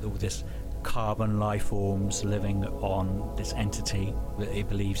it's got all this carbon life forms living on this entity that it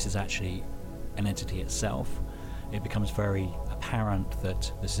believes is actually an entity itself. It becomes very apparent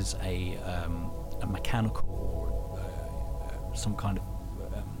that this is a mechanical or some kind of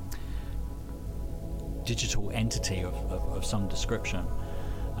digital entity of some description,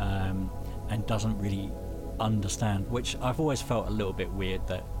 and doesn't really understand, which I've always felt a little bit weird,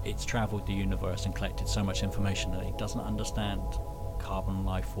 that it's travelled the universe and collected so much information that it doesn't understand carbon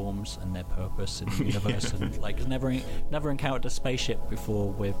life forms and their purpose in the universe, and like never encountered a spaceship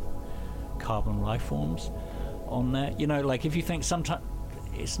before with carbon life forms on there. You know, like if you think sometimes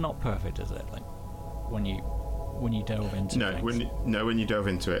it's not perfect, is it? Like when you delve into when you delve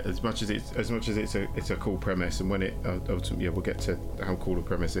into it, as much as it's a cool premise, and when it ultimately, we'll get to how cool a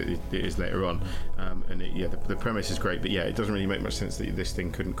premise it is later on, and the premise is great, but it doesn't really make much sense that this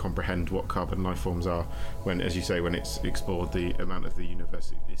thing couldn't comprehend what carbon life forms are when, as you say, when it's explored the amount of the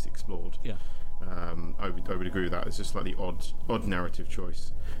universe it's explored. I would agree with that. It's a slightly odd narrative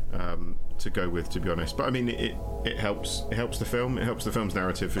choice to go with, to be honest. But I mean, it helps the film. It helps the film's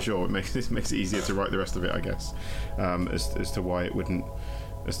narrative for sure. It makes it easier to write the rest of it, I guess. As to why it wouldn't,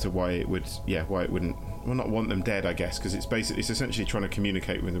 well, not want them dead, I guess, because it's essentially trying to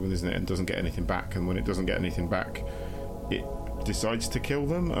communicate with them, isn't it? And doesn't get anything back. And when it doesn't get anything back, it decides to kill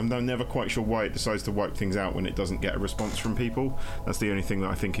them. I'm never quite sure why it decides to wipe things out when it doesn't get a response from people. That's the only thing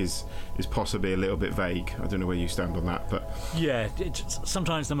that I think is possibly a little bit vague. I don't know where you stand on that, but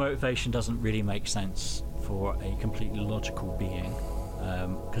sometimes the motivation doesn't really make sense for a completely logical being,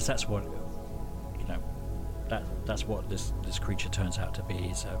 because that's what that's what this creature turns out to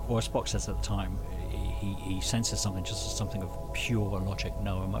be. Or Spock says at the time, he senses something, just something of pure logic,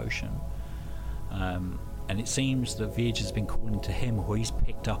 no emotion. And it seems that Voyager has been calling to him, or he's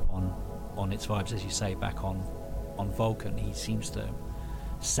picked up on its vibes, as you say, back on Vulcan. He seems to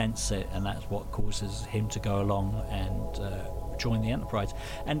sense it, and that's what causes him to go along and join the Enterprise.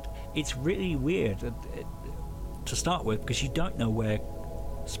 And it's really weird to start with, because you don't know where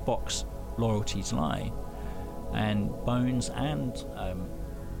Spock's loyalties lie. And Bones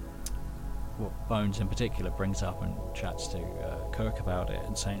Bones in particular brings up and chats to Kirk about it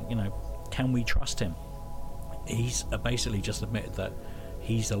and saying, can we trust him? He's basically just admitted that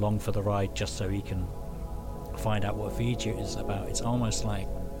he's along for the ride just so he can find out what Voyager is about. It's almost like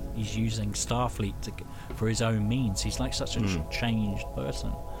he's using Starfleet for his own means. He's like such a changed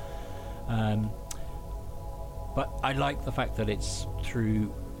person. But I like the fact that it's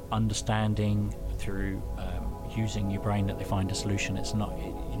through understanding, through using your brain, that they find a solution. It's not,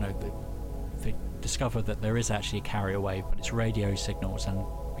 they discover that there is actually a carrier wave, but it's radio signals, and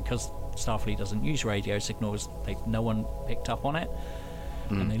because Starfleet doesn't use radio signals, no one picked up on it,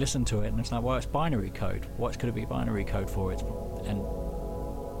 and they listen to it, and it's like, well, it's binary code. What could it be binary code for? And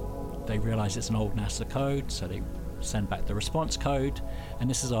they realise it's an old NASA code, so they send back the response code, and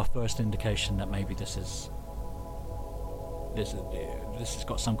this is our first indication that maybe this has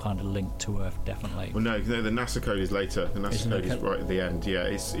got some kind of link to Earth, definitely. Well, no, the NASA code is later. The NASA code is right at the end. Yeah,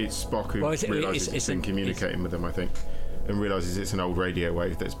 it's Spock who realises it's been communicating with them, I think, and realises it's an old radio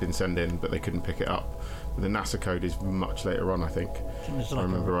wave that's been sent in, but they couldn't pick it up. But the NASA code is much later on, I think. If I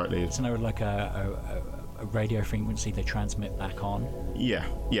remember rightly. Isn't there like a radio frequency they transmit back on? Yeah.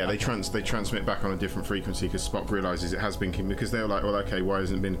 They transmit back on a different frequency because Spock realises it has been because they were like, well, okay, why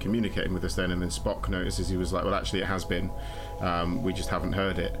hasn't it been communicating with us then? And then Spock notices, he was like, well, actually it has been. We just haven't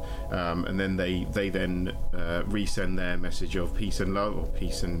heard it. And then they then resend their message of peace and love, or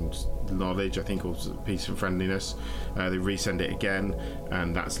peace and knowledge, I think, or peace and friendliness. They resend it again,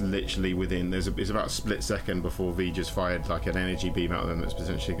 and that's literally within. It's about a split second before Voyager's fired like an energy beam out of them that's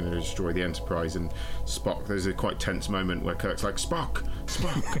potentially going to destroy the Enterprise. And Spock, there's a quite tense moment where Kirk's like, Spock.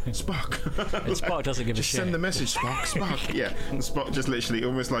 And Spock doesn't give a shit. Just send the message, Spock. Yeah, and Spock just literally,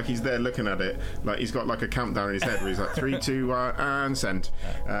 almost like he's there looking at it, like he's got like a countdown in his head where he's like 3, 2, and send.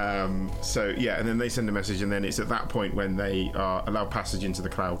 So yeah, and then they send a message, and then it's at that point when they allow passage into the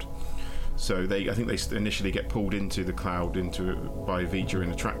cloud. So I think they initially get pulled into the cloud by Voyager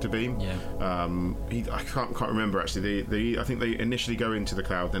in a tractor beam. Yeah. I can't remember actually. I think they initially go into the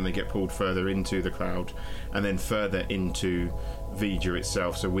cloud, then they get pulled further into the cloud, and then further into Voyager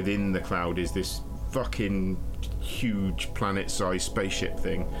itself. So within the cloud is this fucking huge planet-sized spaceship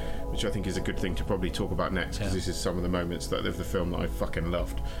thing, which I think is a good thing to probably talk about next, because this is some of the moments of the film that I fucking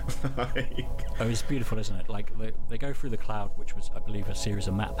loved. It's beautiful, isn't it? Like they go through the cloud, which was, I believe, a series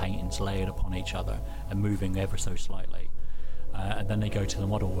of matte paintings layered upon each other and moving ever so slightly, and then they go to the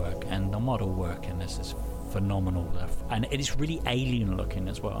model work, and the model work in this is phenomenal, and it is really alien looking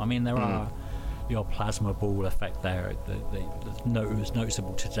as well. I mean, there are the odd plasma ball effect there that was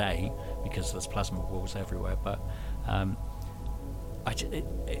noticeable today because there's plasma balls everywhere, but and I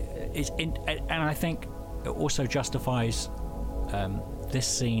think it also justifies this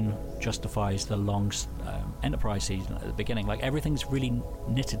scene justifies the long Enterprise season at the beginning. Like, everything's really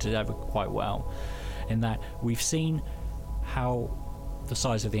knitted together quite well, in that we've seen how the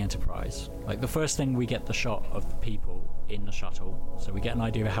size of the Enterprise, like the first thing we get the shot of the people in the shuttle, so we get an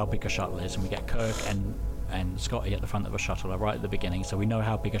idea of how big a shuttle is, and we get Kirk and and Scotty at the front of a shuttle are right at the beginning, so we know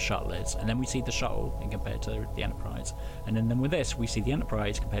how big a shuttle is, and then we see the shuttle and compared to the Enterprise, and then with this we see the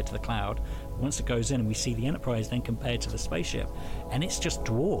Enterprise compared to the Cloud. Once it goes in, we see the Enterprise then compared to the spaceship, and it's just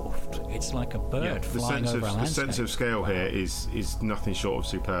dwarfed. It's like a bird flying over a landscape. The sense of scale here is nothing short of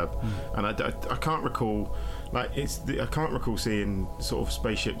superb, and I can't recall. I can't recall seeing sort of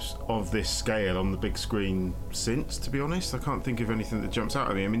spaceships of this scale on the big screen since. To be honest, I can't think of anything that jumps out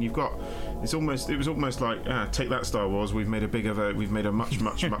at me. I mean, it was almost like take that, Star Wars. We've made a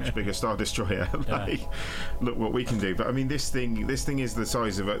much bigger Star Destroyer. Look what we can do. But I mean, this thing is the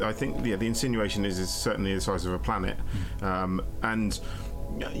size of I think the insinuation is certainly the size of a planet, and.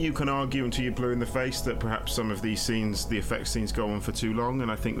 You can argue until you're blue in the face that perhaps some of these scenes, the effects scenes, go on for too long, and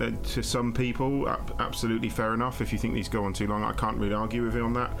I think that to some people, absolutely fair enough. If you think these go on too long, I can't really argue with you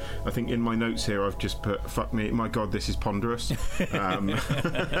on that. I think in my notes here, I've just put "fuck me, my God, this is ponderous." And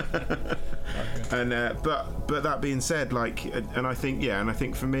but that being said, and I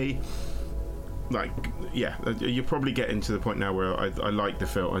think for me. You're probably getting to the point now where I like the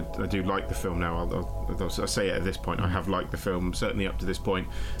film. I do like the film now. I'll say it at this point. I have liked the film, certainly up to this point.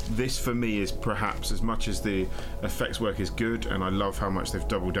 This, for me, is perhaps, as much as the effects work is good, and I love how much they've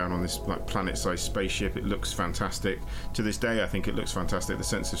doubled down on this planet-sized spaceship. It looks fantastic. To this day, I think it looks fantastic. The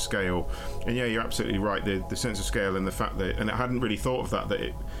sense of scale. And yeah, you're absolutely right. The sense of scale and the fact that... And I hadn't really thought of that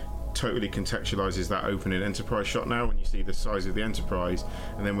it totally contextualizes that opening Enterprise shot now when you see the size of the Enterprise,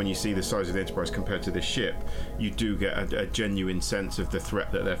 and then when you see the size of the Enterprise compared to this ship, you do get a genuine sense of the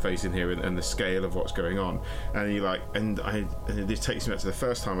threat that they're facing here and the scale of what's going on. And you're like, and this takes me back to the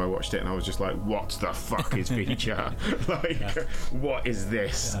first time I watched it, and I was just like, what the fuck is V'Ger? What is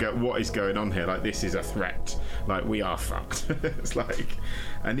this? What is going on here? This is a threat. We are fucked. It's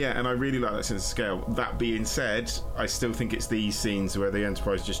and I really like that sense of scale. That being said, I still think it's these scenes where the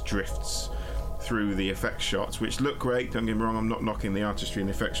Enterprise just drifts through the effect shots, which look great, don't get me wrong, I'm not knocking the artistry and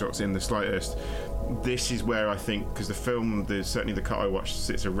the effect shots in the slightest. This is where I think, because the film, certainly the cut I watched,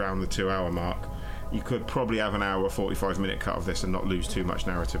 sits around the 2 hour mark. You could probably have an hour or 45-minute cut of this and not lose too much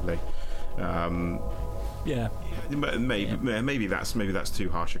narratively. Maybe that's too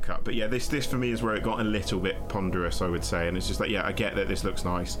harsh a cut, but this for me is where it got a little bit ponderous, I would say, and it's just I get that this looks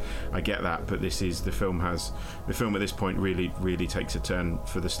nice, I get that, but the film at this point really takes a turn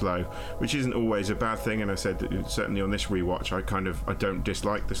for the slow, which isn't always a bad thing. And I said that certainly on this rewatch, I don't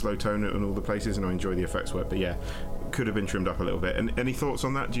dislike the slow tone in all the places, and I enjoy the effects work, but could have been trimmed up a little bit. And any thoughts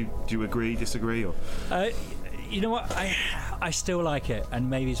on that? Do you agree, disagree, or? You know what? I still like it, and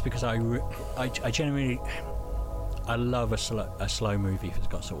maybe it's because I genuinely love a slow movie if it's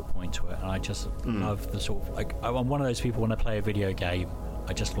got sort of point to it, and I just love the sort of I'm one of those people when I play a video game,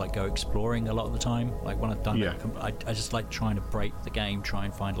 I just go exploring a lot of the time. When I've done it, I just like trying to break the game, try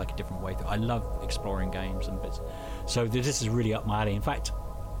and find a different way. I love exploring games and bits. So this is really up my alley. In fact,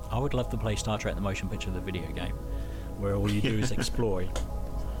 I would love to play Star Trek: The Motion Picture, the video game, where all you do is explore.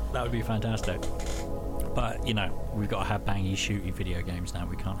 That would be fantastic. But we've got to have bangy, shooty video games now.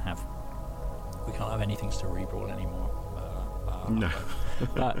 We can't have anything cerebral anymore. No.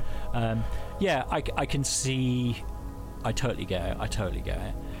 But I can see. I totally get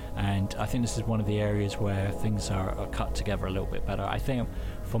it. And I think this is one of the areas where things are cut together a little bit better. I think,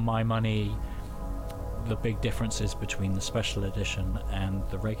 for my money, the big differences between the special edition and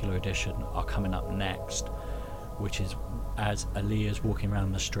the regular edition are coming up next, which is as Alia's walking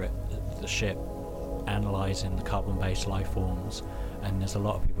around the ship, analysing the carbon-based life forms, and there's a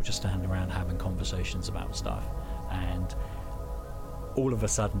lot of people just standing around having conversations about stuff, and all of a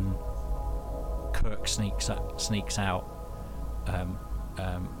sudden Kirk sneaks out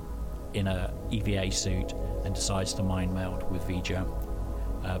in a EVA suit and decides to mind meld with V'Ger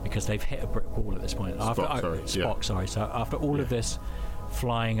because they've hit a brick wall at this point. Spock. So after all of this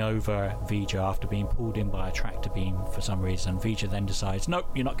flying over V'Ger, after being pulled in by a tractor beam for some reason, V'Ger then decides, nope,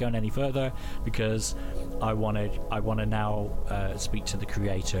 you're not going any further, because I want to now speak to the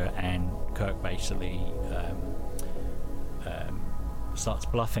creator, and Kirk basically starts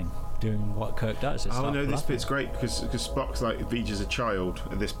bluffing, doing what Kirk does. This bit's great because Spock's V'Ger's a child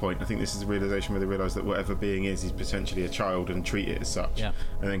at this point. I think this is the realization where they realise that whatever being is, he's potentially a child and treat it as such. Yeah.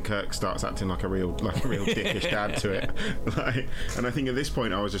 And then Kirk starts acting like a real dickish dad to it. And I think at this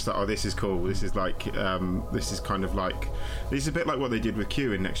point I was just like, oh, this is cool. This is this is kind of this is a bit like what they did with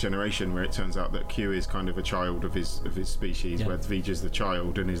Q in Next Generation, where it turns out that Q is kind of a child of his species, where V'Ger's the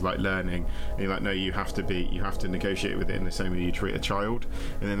child and is learning. And you're like, no, you have to negotiate with it in the same way you treat a child.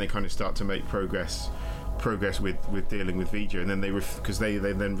 And then they kind of start to make progress progress with dealing with V'Ger, and then because they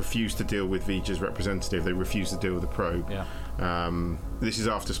then refuse to deal with V'Ger's representative. They refuse to deal with the probe. This is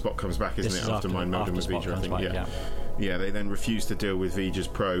after Spock comes back, isn't it? After mind melding with V'Ger, I think. Yeah, they then refuse to deal with V'Ger's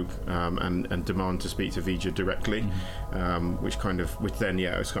probe and demand to speak to V'Ger directly, which then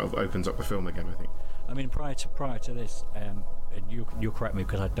it kind of opens up the film again, I think. I mean, prior to this, and you'll correct me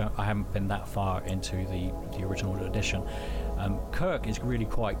because I haven't been that far into the original edition. Kirk is really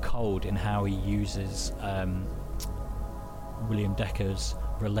quite cold in how he uses William Decker's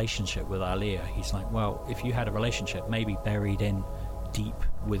relationship with Alia. He's like, well, if you had a relationship, maybe buried in deep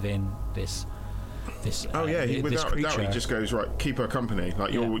within this without a doubt, he just goes, right, keep her company,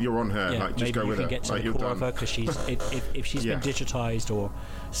 like you're on her, like just go with her, get to like the you're core done. of her, because she's if she's been digitized or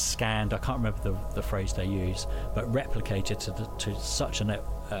scanned, I can't remember the phrase they use, but replicated to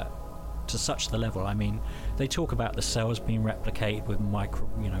such the level. I mean, they talk about the cells being replicated with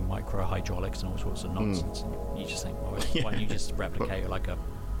micro hydraulics and all sorts of nonsense. And you just think, well, why don't you just replicate like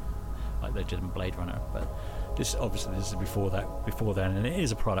they did in Blade Runner? But this is before then, and it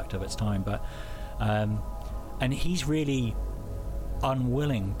is a product of its time. But and he's really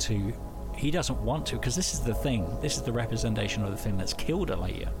unwilling to. He doesn't want to, because this is the thing. This is the representation of the thing that's killed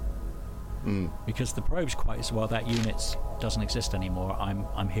Alia. Because the probe's quite well. That unit doesn't exist anymore.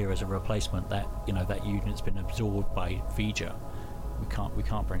 I'm here as a replacement. That unit's been absorbed by V'Ger. We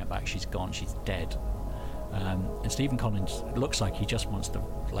can't bring it back. She's gone. She's dead. And Stephen Collins looks like he just wants to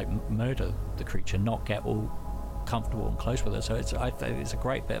murder the creature, not get all comfortable and close with her. So I think it's a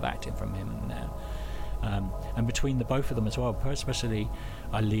great bit of acting from him in there. And between the both of them as well, especially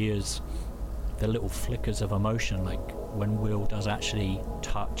Alia's the little flickers of emotion, like when Will does actually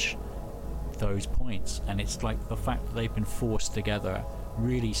touch those points, and it's like the fact that they've been forced together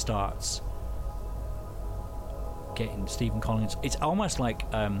really starts getting Stephen Collins. It's almost like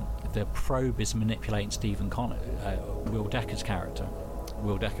the probe is manipulating Will Decker's character.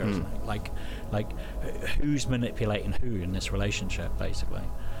 Will Decker, isn't it? Like who's manipulating who in this relationship, basically.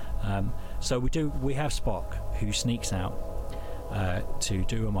 So we have Spock who sneaks out to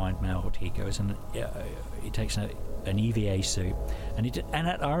do a mind meld. He goes and he takes an EVA suit, and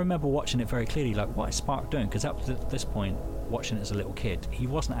I remember watching it very clearly. Like, what is Spock doing? Because up to this point, watching it as a little kid, he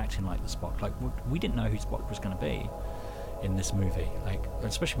wasn't acting like the Spock. Like, we didn't know who Spock was going to be in this movie. Like,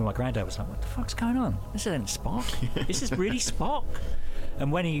 especially when my granddad was like, "What the fuck's going on? This isn't Spock. This is really Spock."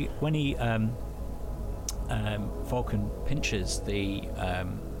 And when he Vulcan pinches the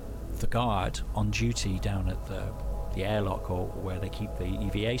guard on duty down at the airlock, or where they keep the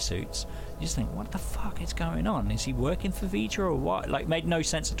EVA suits, you just think, what the fuck is going on? Is he working for V'Ger or what? Like, made no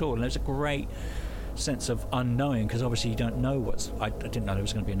sense at all. And there's a great sense of unknowing, because obviously you don't know I didn't know there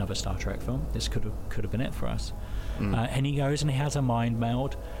was going to be another Star Trek film. This could have been it for us. And he goes and he has a mind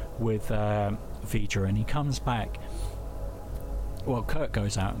meld with V'Ger, and he comes back. Well, Kirk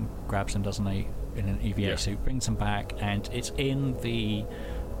goes out and grabs him, doesn't he, in an EVA suit, brings him back, and it's in the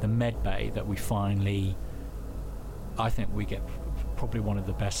med bay that we finally, I think we get probably one of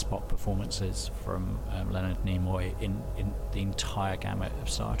the best Spock performances from Leonard Nimoy in the entire gamut of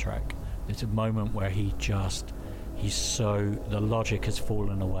Star Trek. There's a moment where the logic has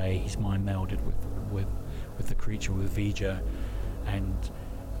fallen away. He's mind melded with the creature, with V'Ger, and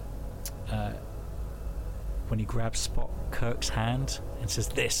when he grabs Kirk's hand and says,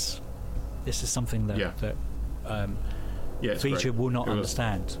 "This is something that V'Ger will not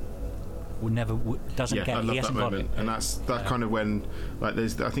understand. Doesn't get." I love that moment, and that's kind of when, like,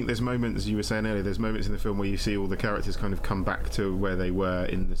 I think there's moments, as you were saying earlier, there's moments in the film where you see all the characters kind of come back to where they were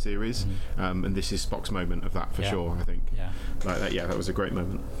in the series, and this is Spock's moment of that for sure. I think, that was a great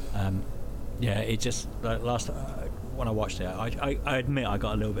moment. It just when I watched it, I admit I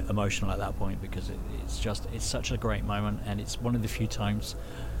got a little bit emotional at that point, because it's such a great moment, and it's one of the few times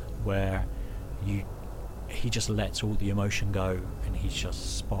where he just lets all the emotion go, and he's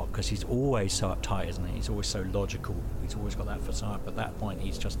just Spock, because he's always so uptight, isn't he? He's always so logical. He's always got that facade, but at that point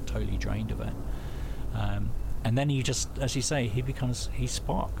he's just totally drained of it. And then he just, as you say, he's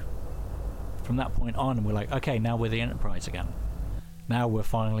Spock from that point on, and we're like, okay, now we're the Enterprise again. Now we're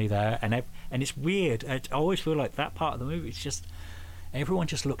finally there, and it's weird. I always feel like that part of the movie, it's just everyone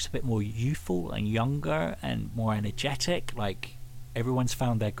just looks a bit more youthful and younger and more energetic. Like, everyone's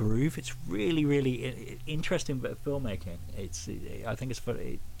found their groove. It's really, really interesting bit of filmmaking. I think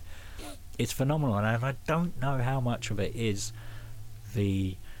it's phenomenal, and I don't know how much of it is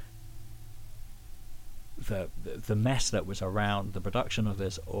the mess that was around the production of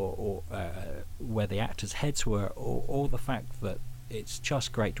this, or where the actors' heads were, or the fact that it's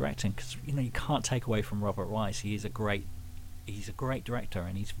just great directing. Because you can't take away from Robert Wise. He's a great director,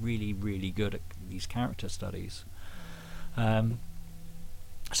 and he's really, really good at these character studies.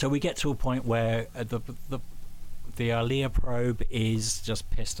 So we get to a point where the Alea probe is just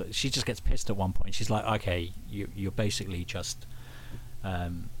pissed. She just gets pissed at one point. She's like, okay, you're basically just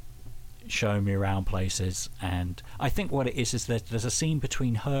showing me around places. And I think what it is that there's a scene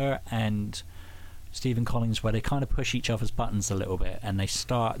between her and Stephen Collins where they kind of push each other's buttons a little bit, and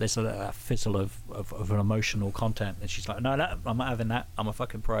there's a fizzle of an emotional content, and she's like, no, I'm not having that. I'm a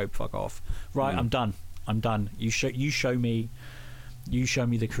fucking probe. Fuck off. Right, I'm done. You show me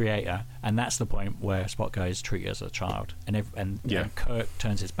the creator. And that's the point where Spock goes, treat you as a child, and Kirk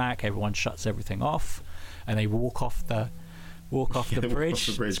turns his back, everyone shuts everything off, and they walk off the bridge.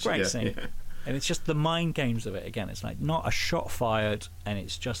 It's a great scene. And it's just the mind games of it again. It's like not a shot fired, and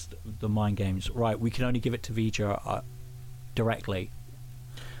it's just the mind games. Right, we can only give it to V'Ger directly.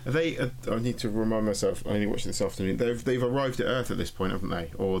 I need to remind myself. I only watched this afternoon. They've arrived at Earth at this point, haven't they?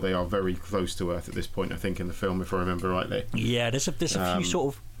 Or they are very close to Earth at this point, I think, in the film, if I remember rightly. Yeah, there's a few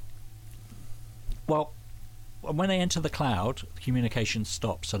sort of. Well, when they enter the cloud, communication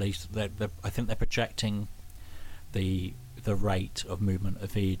stops. So I think they're projecting the rate of movement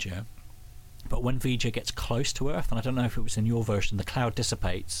of V'Ger. But when V'Ger gets close to Earth, and I don't know if it was in your version, the cloud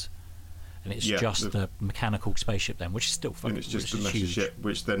dissipates, and it's just the mechanical spaceship then, which is still fucking. And it's just the mecha ship,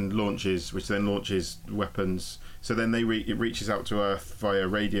 which then launches weapons. So then it reaches out to Earth via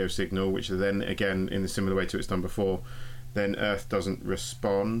radio signal, which then again in a similar way to it's done before. Then Earth doesn't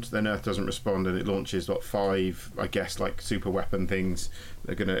respond. And it launches 5, I guess, like super weapon things.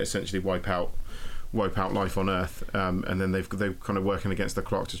 They're going to essentially wipe out life on Earth, and then they're kind of working against the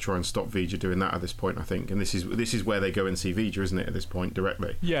clock to try and stop V'Ger doing that at this point, I think. And this is where they go and see V'Ger, isn't it? At this point,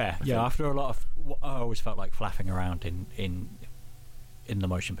 directly. Yeah. After a lot of, I always felt like flapping around in the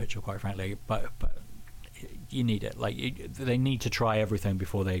motion picture, quite frankly. But you need it. Like they need to try everything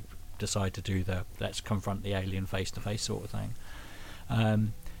before they decide to do the let's confront the alien face to face sort of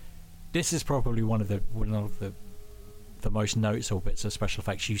thing. This is probably one of the most noticeable bits of special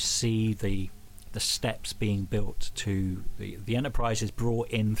effects. You see the steps being built to the Enterprise is brought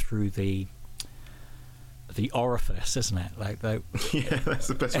in through the orifice, isn't it? Like yeah, that's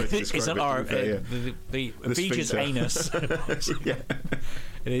the best way to describe it's an orifice. The V'Ger's anus. Yeah.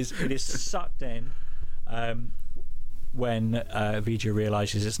 It is sucked in when V'Ger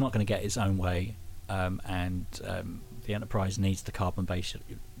realizes it's not going to get its own way, and the Enterprise needs the carbon-based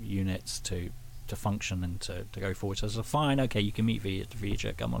units to function and to go forward. So fine, okay, you can meet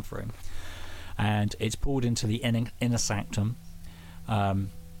V'Ger, come on through. And it's pulled into the inner sanctum,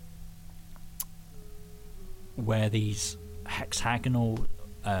 where these hexagonal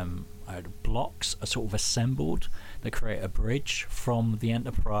blocks are sort of assembled that create a bridge from the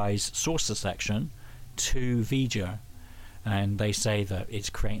Enterprise saucer section to V'Ger. And they say that it's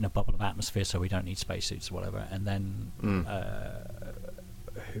creating a bubble of atmosphere, so we don't need spacesuits or whatever. And then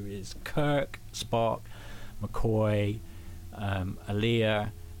who is Kirk, Spock, McCoy,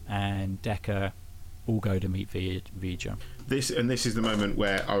 Alea, and Decker all go to meet V'Ger. This is the moment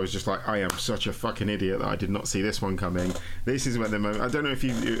where I was just like, I am such a fucking idiot that I did not see this one coming. This is when the moment, I don't know if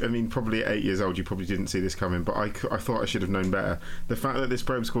I mean, probably at 8 years old you probably didn't see this coming, but I thought I should have known better. The fact that this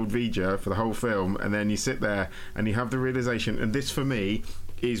probe's called V'Ger for the whole film, and then you sit there and you have the realization, and this for me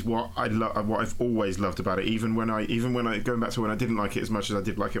is what I've always loved about it. Even when I going back to when I didn't like it as much as I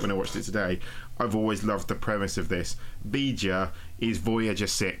did like it when I watched it today, I've always loved the premise of this. V'Ger is Voyager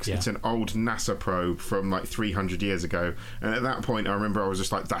 6. Yeah. It's an old NASA probe from like 300 years ago, and at that point I remember I was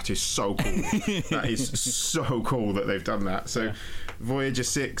just like, that is so cool. That is so cool that they've done that. So Voyager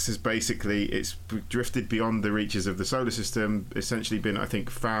 6 has it's drifted beyond the reaches of the solar system, essentially been, I think,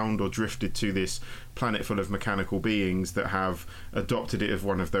 found or drifted to this planet full of mechanical beings that have adopted it as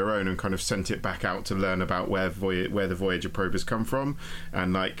one of their own and kind of sent it back out to learn about where the Voyager probe has come from.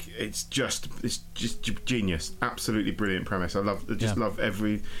 And like it's just genius, absolutely brilliant premise. I love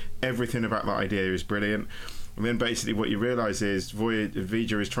everything about that idea is brilliant. And then basically what you realise is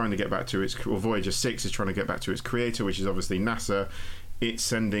V'Ger is trying to get back to Voyager 6 is trying to get back to its creator, which is obviously NASA. It's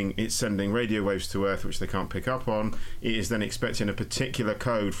sending radio waves to Earth which they can't pick up on. It is then expecting a particular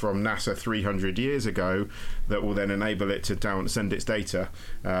code from NASA 300 years ago that will then enable it to send its data.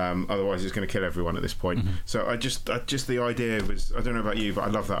 Otherwise, it's going to kill everyone at this point. Mm-hmm. So I just the idea was, I don't know about you, but I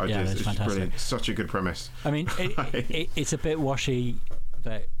love that idea. Yeah, it's brilliant. Such a good premise. I mean, it's a bit washy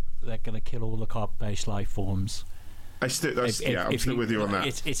that they're going to kill all the carbon-based life forms. I'm still with you on that.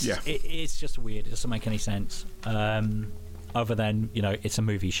 It's just weird. It doesn't make any sense. Other than, it's a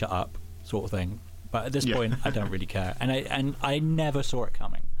movie, shut up sort of thing. But at this point, I don't really care. And I never saw it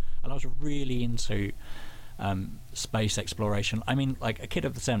coming. And I was really into space exploration. I mean, like a kid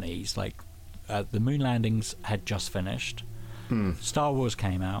of the 70s, like the moon landings had just finished. Star Wars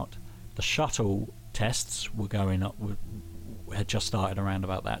came out. The shuttle tests were going up. Had just started around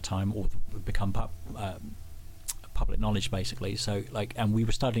about that time, or become public knowledge basically. So like, and we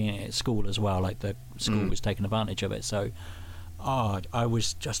were studying it at school as well. Like the school was taking advantage of it. So, I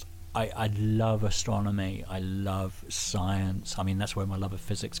was just. I love astronomy. I love science. I mean, that's where my love of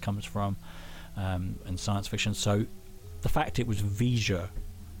physics comes from, and science fiction. So, the fact it was V'Ger,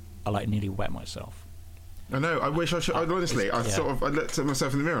 I like nearly wet myself. I know. I wish I should. Honestly, I looked at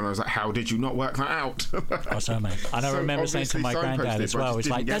myself in the mirror and I was like, "How did you not work that out?" Oh, so amazing. And I remember saying to my granddad as well, "It's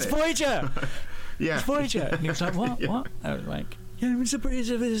like that's Voyager. Yeah, it's Voyager." And he was like, "What? What?" I was like, "Yeah, it's a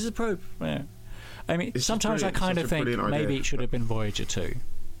probe." Yeah. I mean, it's sometimes I kind of think maybe it should have been Voyager 2.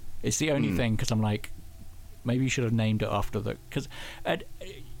 It's the only thing, because I'm like, maybe you should have named it after the. Because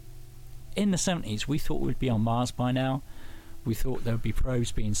in the 70s, we thought we'd be on Mars by now. We thought there would be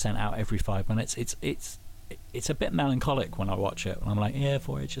probes being sent out every 5 minutes. It's a bit melancholic when I watch it. And I'm like, yeah,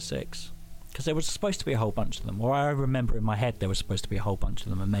 Voyager 6. Because there was supposed to be a whole bunch of them. Or I remember in my head there was supposed to be a whole bunch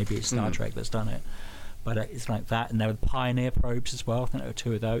of them, and maybe it's Star Trek that's done it. But it's like that. And there were Pioneer probes as well. I think there were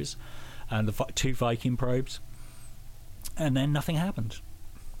 2 of those. And the 2 Viking probes. And then nothing happened.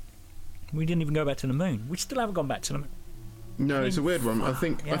 We didn't even go back to the moon. We still haven't gone back to the moon. No, it's a weird one. I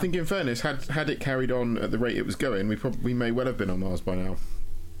think in fairness, had it carried on at the rate it was going, we may well have been on Mars by now.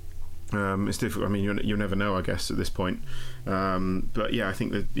 It's difficult. I mean, you'll never know, I guess, at this point. But yeah, I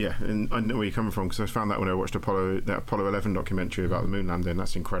think that and I know where you're coming from, because I found that when I watched that Apollo 11 documentary about the moon landing.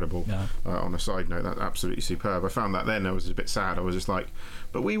 That's incredible. Yeah. On a side note, that's absolutely superb. I found that then I was a bit sad. I was just like,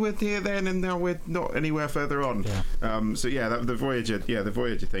 but we were here then, and now we're not anywhere further on. Yeah. So yeah, the Voyager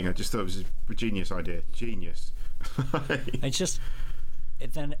thing, I just thought it was a genius idea. Genius. It's just.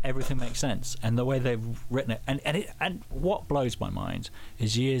 Then everything makes sense, and the way they've written it, and what blows my mind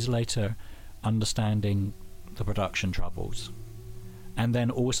is years later understanding the production troubles, and then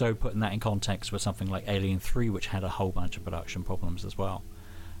also putting that in context with something like Alien 3, which had a whole bunch of production problems as well.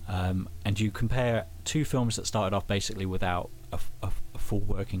 And you compare 2 films that started off basically without a full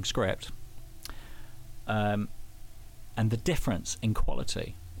working script, and the difference in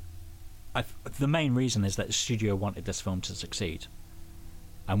quality. The main reason is that the studio wanted this film to succeed,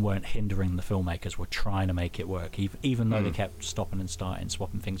 and weren't hindering the filmmakers, were trying to make it work, even though they kept stopping and starting,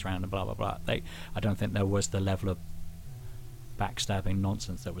 swapping things around and blah blah blah. I don't think there was the level of backstabbing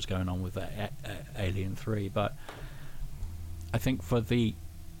nonsense that was going on with Alien 3, but I think for the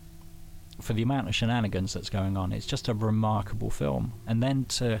amount of shenanigans that's going on, it's just a remarkable film. And then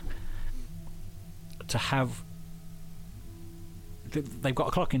to have, they've got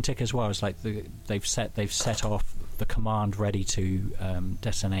a clock and tick as well. It's like they've set off the command ready to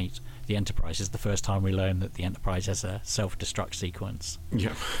detonate the Enterprise. Is the first time we learn that the Enterprise has a self-destruct sequence.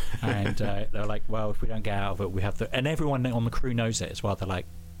 Yeah. And they're like, well, if we don't get out of it, we have to. And everyone on the crew knows it as well. They're like,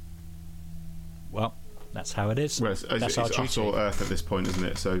 well, that's how it is. Well, it's us or Earth at this point, isn't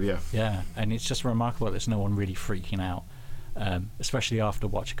it? So yeah. Yeah, and it's just remarkable that there's no one really freaking out. Especially after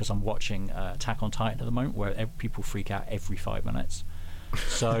watching, because I'm watching Attack on Titan at the moment, where people freak out every 5 minutes.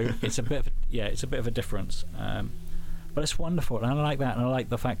 So it's a bit of a difference, but it's wonderful, and I like that, and I like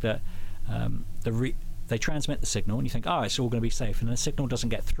the fact that they transmit the signal, and you think, oh, it's all going to be safe, and the signal doesn't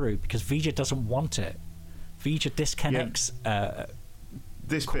get through because V'Ger doesn't want it. V'Ger disconnects. Yeah.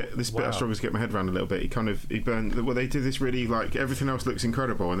 This bit I struggle to get my head around a little bit. He burned. Well, they did this really, like, everything else looks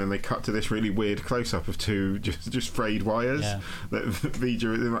incredible, and then they cut to this really weird close up of 2 just frayed wires. Yeah. That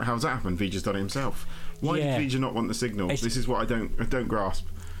V'Ger, how's that happened? V'Ger's done it himself. Why did V'Ger not want the signal? This is what I don't grasp.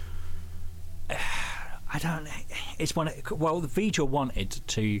 I don't. It's one. Well, V'Ger wanted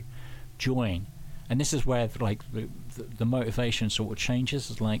to join, and this is where like the motivation sort of changes.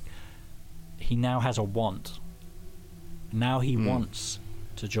 It's like he now has a want. Now he wants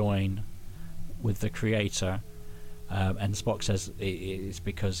to join with the creator, and Spock says it's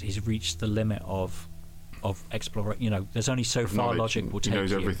because he's reached the limit of exploration. You know, there's only so far logic will take you. He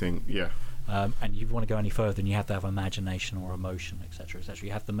knows everything. Yeah. And you want to go any further, and you have to have imagination or emotion, etc., etc.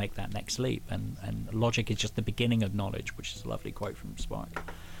 You have to make that next leap, and logic is just the beginning of knowledge, which is a lovely quote from Spock.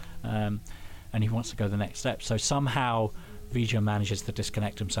 And he wants to go the next step. So somehow V'Ger manages to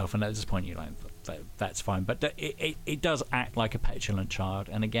disconnect himself, and at this point you're like, that's fine. But it does act like a petulant child,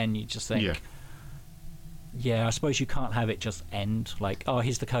 and again you just think, yeah, I suppose you can't have it just end like, oh,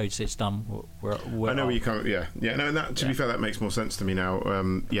 here's the codes, it's done. We're I know where you can't. Yeah. No, and that, to be fair, that makes more sense to me now.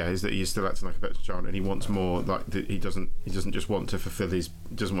 Is that he's still acting like a petulant child, and he wants more. Like he doesn't just want to fulfill his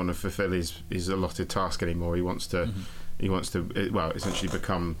allotted task anymore. He wants to. He wants to. Well, essentially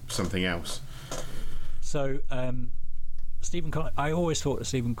become something else. So I always thought that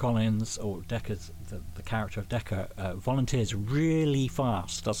Stephen Collins, or Decker's, the character of Decker, volunteers really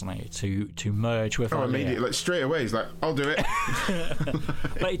fast, doesn't he, to merge with. Oh, immediately, like straight away, he's like, "I'll do it."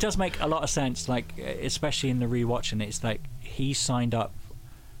 But it does make a lot of sense, like especially in the rewatching. It's like he signed up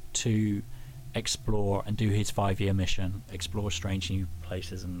to explore and do his 5-year mission, explore strange new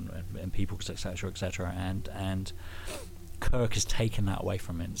places and peoples, etc., and Kirk has taken that away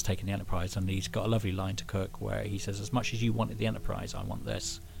from him. It's taken the Enterprise, and he's got a lovely line to Kirk where he says, "As much as you wanted the Enterprise, I want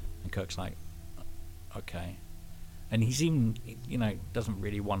this." And Kirk's like, "Okay," and he's even, doesn't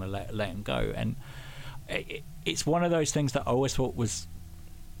really want to let him go. And it's one of those things that I always thought was.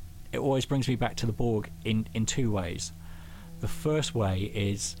 It always brings me back to the Borg in 2 ways. The first way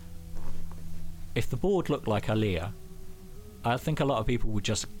is, if the Borg looked like Alia, I think a lot of people would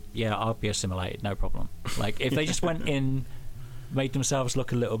just, I'll be assimilated, no problem. Like, if they just went in, made themselves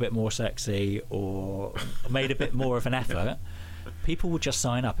look a little bit more sexy, or made a bit more of an effort, people would just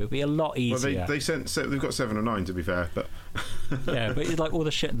sign up. It would be a lot easier. Well, they've got 7 or 9, to be fair, but yeah, but it's like all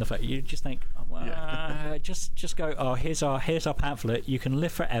the shit in the face. You just think, just go. Oh, here's our pamphlet. You can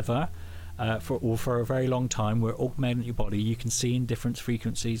live forever, for a very long time. We're augmenting your body. You can see in different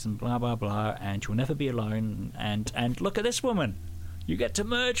frequencies and blah blah blah, and you'll never be alone. And look at this woman. You get to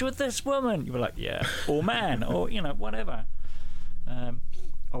merge with this woman. You were like, yeah, or man, or whatever. I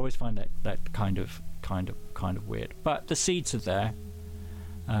always find that kind of weird. But the seeds are there.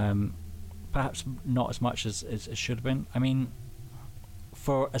 Perhaps not as much as it should have been. I mean,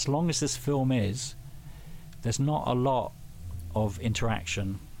 for as long as this film is, there's not a lot of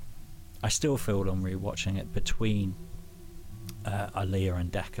interaction. I still feel on rewatching it between Alia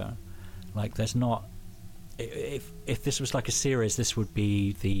and Decker. Like, there's not. If this was like a series, this would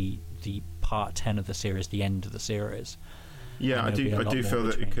be the part 10 of the series, the end of the series. Yeah, I do feel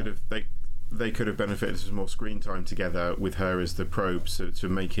that it could have they could have benefited from more screen time together with her as the probe, so to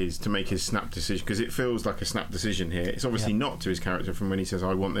make his snap decision, because it feels like a snap decision here. It's obviously not to his character from when he says,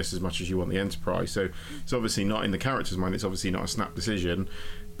 "I want this as much as you want the Enterprise." So it's obviously not in the character's mind. It's obviously not a snap decision.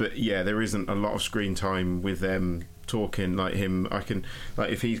 But yeah, there isn't a lot of screen time with them talking. Like him, I can,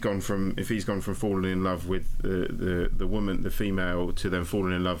 like, if he's gone from falling in love with the woman, the female, to then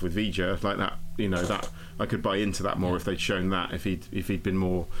falling in love with V'Ger, like that, that I could buy into that more if they'd shown that, if he'd been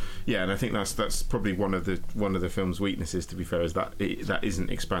more, and I think that's probably one of the film's weaknesses, to be fair, is that that isn't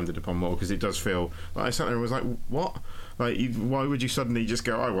expanded upon more, because it does feel like I sat there and was like, what? Like, why would you suddenly just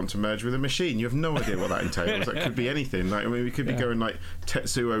go, "I want to merge with a machine"? You have no idea what that entails. That could be anything. Like, I mean, we could be going like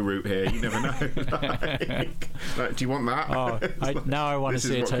Tetsuo route here. You never know. like, do you want that? Oh, now I want to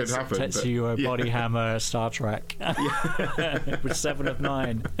see a Tetsuo body hammer Star Trek with 7 of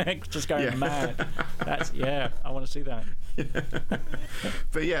 9, just going mad. I want to see that.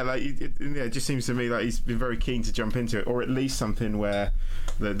 But yeah, like it just seems to me like he's been very keen to jump into it, or at least something where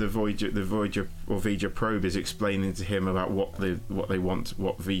the Voyager or V'Ger probe is explaining to him about what they want,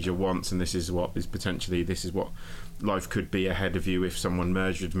 what V'Ger wants, and this is what life could be ahead of you if someone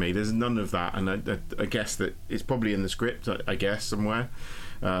merged with me. There's none of that, and I guess that it's probably in the script, I guess, somewhere,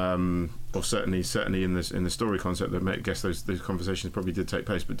 or certainly in the story concept. I guess those conversations probably did take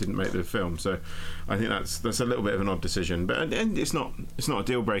place, but didn't make the film. So I think that's a little bit of an odd decision, but and it's not a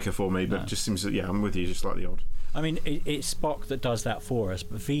deal breaker for me. But it just seems that, I'm with you, just slightly odd. I mean, it's Spock that does that for us,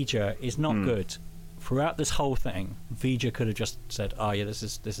 but V'Ger is not good. Throughout this whole thing, V'Ger could have just said, "Oh yeah, this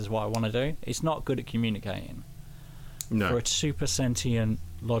is what I want to do." It's not good at communicating. No. For a super sentient,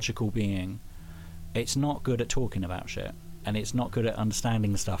 logical being, it's not good at talking about shit, and it's not good at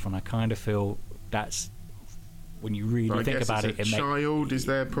understanding stuff. And I kind of feel that's, when you really think about it, child is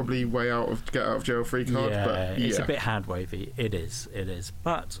there probably way out of get out of jail free card. Yeah, but it's a bit hand wavy. It is.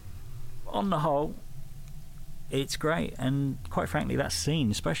 But on the whole, it's great, and quite frankly, that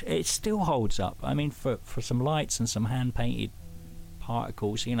scene, especially, it still holds up. I mean, for some lights and some hand painted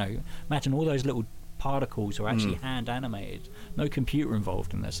particles, imagine all those little particles are actually hand animated. No computer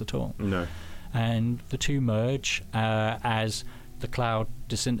involved in this at all. No. And the two merge as the cloud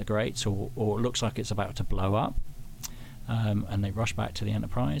disintegrates, or looks like it's about to blow up, and they rush back to the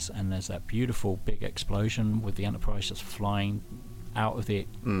Enterprise, and there's that beautiful big explosion with the Enterprise just flying out of the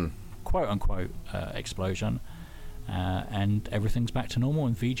quote unquote explosion, and everything's back to normal,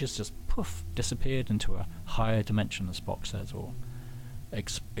 and V'Ger's just disappeared into a higher dimension, as Spock says, or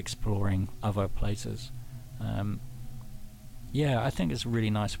exploring other places. I think it's a really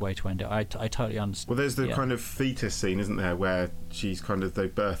nice way to end it. I totally understand. Well, there's the kind of fetus scene, isn't there, where she's kind of, they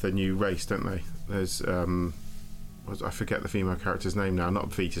birth a new race, don't they? There's I forget the female character's name now.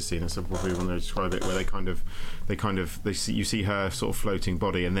 Not fetus scene. That's probably when they describe it, where they see, you see her sort of floating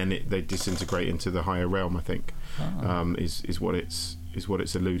body, and then they disintegrate into the higher realm. I think is what it's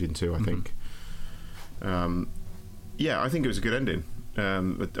alluding to. I think. I think it was a good ending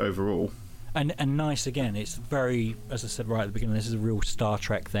overall. And nice again. It's very, as I said right at the beginning, this is a real Star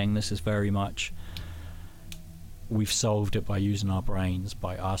Trek thing. This is very much, we've solved it by using our brains,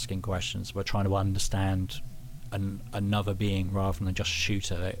 by asking questions. We're trying to understand another being rather than just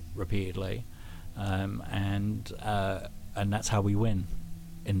shoot at it repeatedly, and that's how we win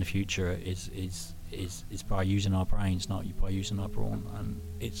in the future. Is by using our brains, not by using our brawn. And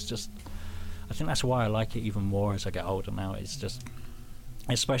it's just, I think that's why I like it even more as I get older now. It's just,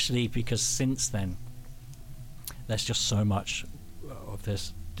 especially because since then there's just so much of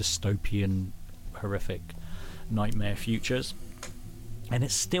this dystopian, horrific nightmare futures, and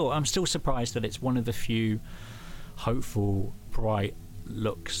I'm still surprised that it's one of the few hopeful, bright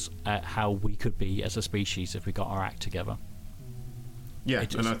looks at how we could be as a species if we got our act together. Yeah,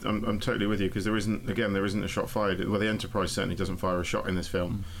 and I'm totally with you, because there isn't a shot fired. Well, the Enterprise certainly doesn't fire a shot in this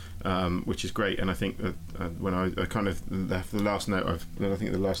film, which is great. And I think that when I kind of left, the last note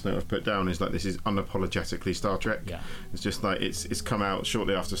I've put down is like, this is unapologetically Star Trek. Yeah. It's just like it's come out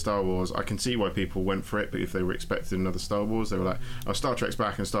shortly after Star Wars. I can see why people went for it, but if they were expecting another Star Wars, they were like, oh, Star Trek's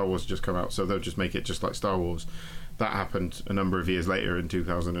back and Star Wars has just come out, so they'll just make it just like Star Wars. That happened a number of years later in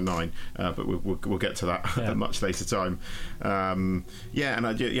 2009, but we'll get to that at a much later time. I like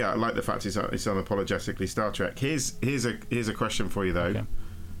the fact it's unapologetically Star Trek. Here's a question for you though. Okay.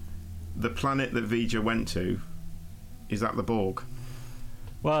 The planet that V'Ger went to, is that the Borg?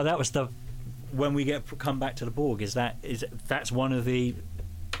 Well, that was when we come back to the Borg. That's one of the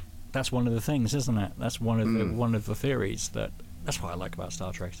things, isn't it? That's one of the theories that. That's what I like about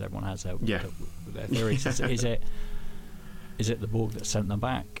Star Trek. Is everyone has their theories. Is it the Borg that sent them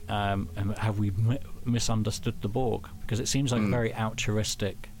back? And have we misunderstood the Borg? Because it seems like a very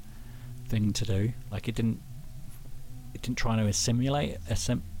altruistic thing to do. Like it didn't try to assimilate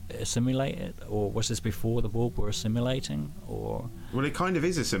it, or was this before the Borg were assimilating? Or well, it kind of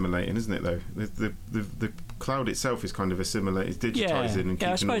is assimilating, isn't it? Though the cloud itself is kind of assimilating, it's digitizing and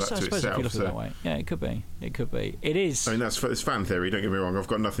keeping all that to itself. If you look at it that way. Yeah, it could be. It is. I mean, it's fan theory. Don't get me wrong. I've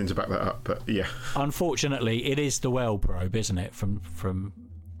got nothing to back that up, but yeah. Unfortunately, it is the well probe, isn't it? From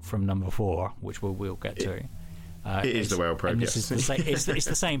number 4, which we'll get to. It is the whale probe. And this is it's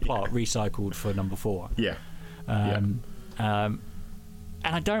the same plot recycled for number 4. Yeah. And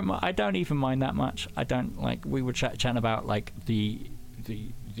I don't even mind that much. I don't, like, we were chatting about like the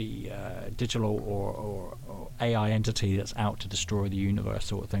digital or AI entity that's out to destroy the universe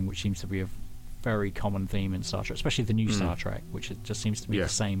sort of thing, which seems to be a very common theme in Star Trek, especially the new Star Trek, which it just seems to be the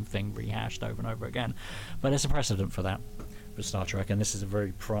same thing rehashed over and over again. But there's a precedent for that for Star Trek, and this is a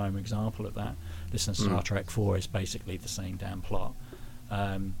very prime example of that. This in Star Trek 4 is basically the same damn plot.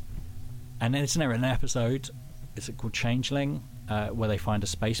 And then it's an episode, is it called Changeling, where they find a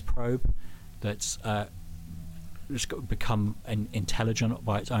space probe that's become intelligent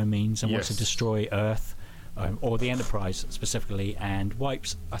by its own means and wants to destroy Earth, or the Enterprise specifically, and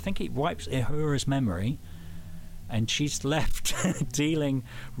wipes Uhura's memory, and she's left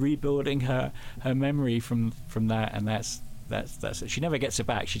rebuilding her memory from that, and that's it. She never gets it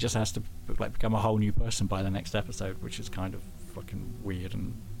back. She just has to become a whole new person by the next episode, which is kind of fucking weird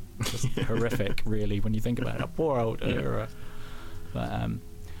and just horrific, really, when you think about it. Poor old Uhura. But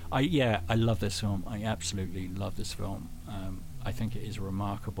I love this film. I absolutely love this film. I think it is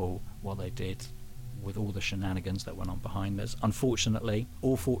remarkable what they did with all the shenanigans that went on behind this. Unfortunately,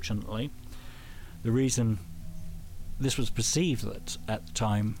 or fortunately, the reason this was perceived at the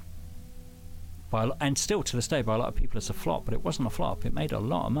time, and still to this day by a lot of people, as a flop, but it wasn't a flop. It made a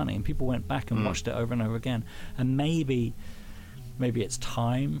lot of money, and people went back and watched it over and over again. And maybe it's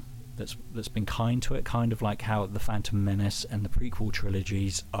time that's been kind to it, kind of like how The Phantom Menace and the prequel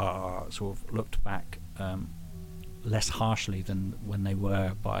trilogies are sort of looked back less harshly than when they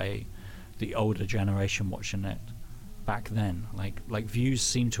were by the older generation watching it back then. Like views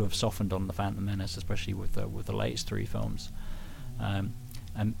seem to have softened on The Phantom Menace, especially with the latest 3 films.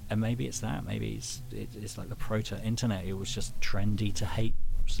 And maybe it's that. Maybe it's like the proto-internet. It was just trendy to hate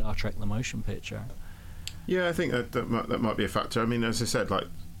Star Trek the motion picture. Yeah, I think that might be a factor. I mean, as I said, like,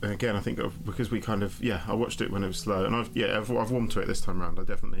 again, I think because we kind of I watched it when it was slow, and I've warmed to it this time around.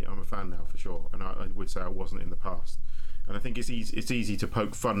 I'm a fan now for sure, and I would say I wasn't in the past. And I think it's easy to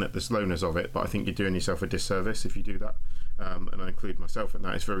poke fun at the slowness of it, but I think you're doing yourself a disservice if you do that. And I include myself in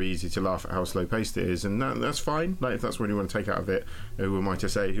that. It's very easy to laugh at how slow paced it is, and that's fine. Like, if that's what you want to take out of it, who am I to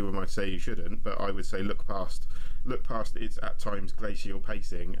say you shouldn't? But I would say look past look past its at times glacial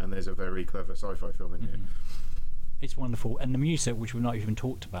pacing, and there's a very clever sci-fi film in here. It's wonderful, and the music, which we've not even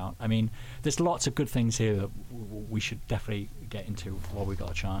talked about. I mean, there's lots of good things here that we should definitely get into while we got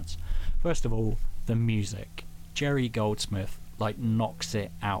a chance. First of all, the music. Jerry Goldsmith knocks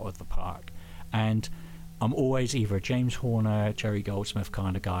it out of the park, and I'm always either a James Horner, Jerry Goldsmith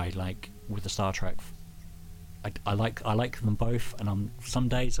kind of guy. Like with the Star Trek, I like them both, and some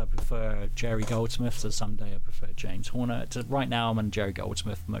days I prefer Jerry Goldsmith, so some day I prefer James Horner. Right now I'm in Jerry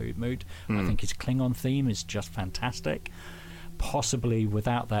Goldsmith mood. I think his Klingon theme is just fantastic. Possibly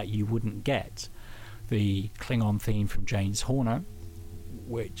without that you wouldn't get the Klingon theme from James Horner,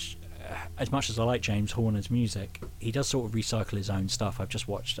 which as much as I like James Horner's music, he does sort of recycle his own stuff. I've just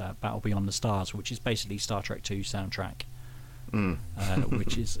watched Battle Beyond the Stars, which is basically Star Trek 2 soundtrack,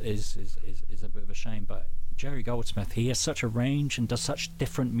 which is a bit of a shame, but Jerry Goldsmith, he has such a range and does such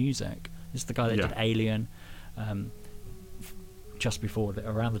different music. This is the guy that did Alien, just before,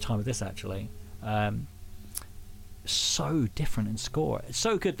 around the time of this actually. So different in score. It's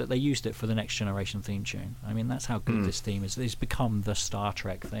so good that they used it for the Next Generation theme tune. I mean, that's how good this theme is. It's become the Star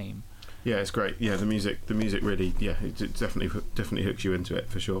Trek theme. Yeah, it's great. Yeah, the music really, it definitely hooks you into it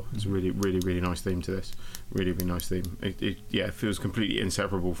for sure. It's a really, really, really nice theme to this. Really, really nice theme. It feels completely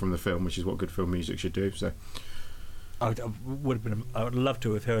inseparable from the film, which is what good film music should do. So, I would love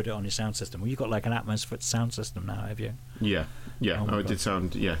to have heard it on your sound system. Well, you've got like an Atmos sound system now, have you? Yeah. Oh, it did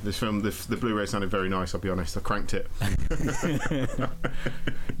sound. Yeah, this film, the Blu-ray sounded very nice. I'll be honest. I cranked it.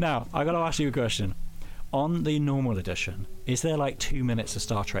 Now, I got to ask you a question. On the normal edition, is there like 2 minutes of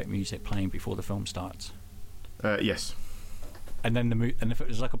Star Trek music playing before the film starts? Yes. And then and if it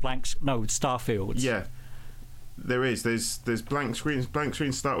was like a Starfields. Yeah. There is. There's blank screens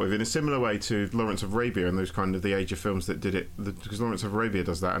to start with, in a similar way to Lawrence of Arabia and those kind of the age of films that did it. Because Lawrence of Arabia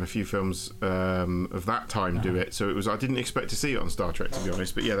does that, and a few films of that time do it. So I didn't expect to see it on Star Trek, to be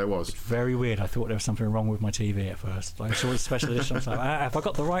honest. But yeah, there was. Very weird. I thought there was something wrong with my TV at first. I saw the special edition. I was like, have I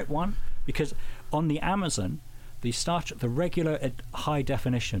got the right one? Because on the Amazon, the regular high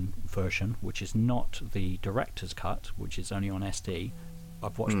definition version, which is not the director's cut, which is only on SD.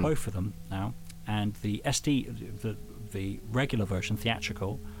 I've watched both of them now. And the SD, the regular version,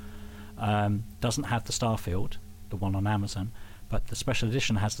 theatrical, doesn't have the Starfield, the one on Amazon, but the special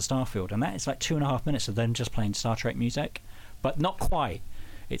edition has the Starfield, and that is like 2.5 minutes of them just playing Star Trek music, but not quite.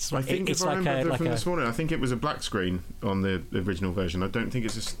 I think if I remember from this morning, I think it was a black screen on the original version. I don't think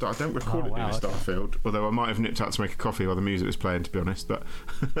it's I don't recall it being a Starfield, although I might have nipped out to make a coffee while the music was playing, to be honest. But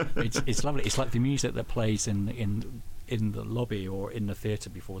it's lovely. It's like the music that plays in the lobby or in the theatre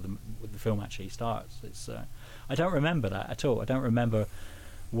before the film actually starts. I don't remember that at all. I don't remember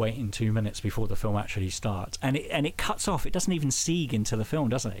waiting 2 minutes before the film actually starts, and it cuts off. It doesn't even seeg into the film,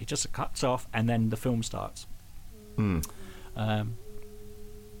 doesn't it? It just cuts off and then the film starts.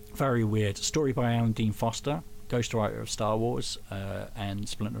 Very weird. Story by Alan Dean Foster, ghostwriter of Star Wars and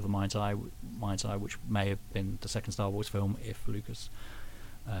Splinter of the Mind's Eye, which may have been the second Star Wars film if Lucas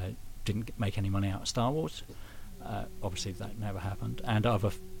didn't make any money out of Star Wars. Obviously that never happened, and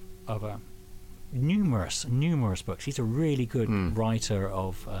other numerous books. He's a really good writer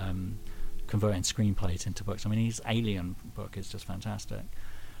of converting screenplays into books. I mean, his Alien book is just fantastic.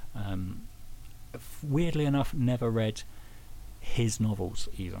 Weirdly enough, never read his novels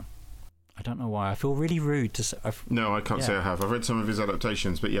either. I don't know why. I feel really rude to say. No, I can't say I have. I've read some of his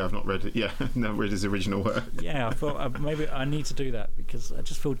adaptations, but I've not read it. Yeah, never read his original work. Yeah, I thought maybe I need to do that because I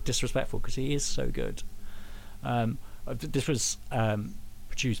just feel disrespectful because he is so good. This was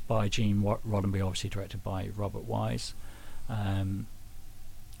produced by Gene Roddenberry, obviously directed by Robert Wise. As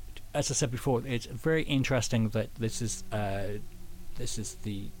I said before, it's very interesting that this is the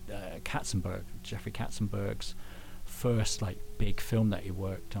Katzenberg, Jeffrey Katzenberg's first big film that he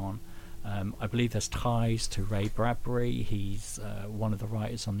worked on. I believe there's ties to Ray Bradbury. He's one of the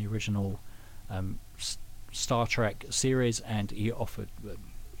writers on the original Star Trek series, and he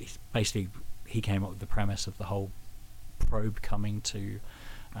came up with the premise of the whole probe coming to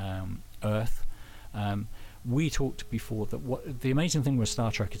Earth. We talked before that the amazing thing with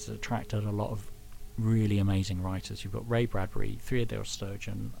Star Trek is it attracted a lot of really amazing writers. You've got Ray Bradbury, Theodore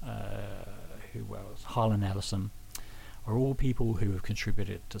Sturgeon, who else? Harlan Ellison, are all people who have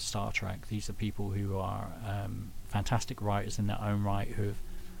contributed to Star Trek. These are people who are fantastic writers in their own right, who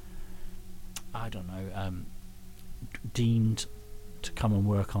have, deemed to come and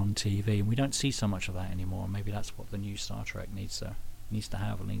work on TV, and we don't see so much of that anymore. Maybe that's what the new Star Trek needs to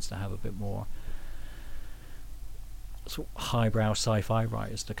have. It needs to have a bit more sort of highbrow sci-fi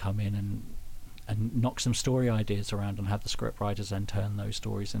writers to come in and knock some story ideas around, and have the script writers then turn those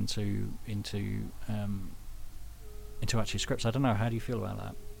stories into actually scripts. I don't know. How do you feel about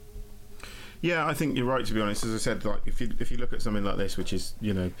that? Yeah, I think you're right, to be honest. As I said, like if you look at something like this, which is,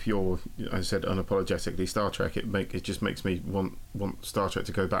 you know, pure, as I said, unapologetically Star Trek, it just makes me want Star Trek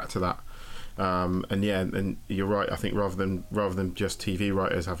to go back to that. And you're right. I think rather than just TV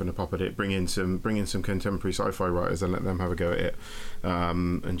writers having a pop at it, bring in some contemporary sci-fi writers and let them have a go at it,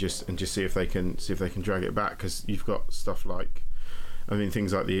 and just see if they can drag it back, because you've got stuff like, I mean,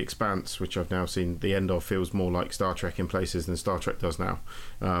 things like The Expanse, which I've now seen the end of, feels more like Star Trek in places than Star Trek does now,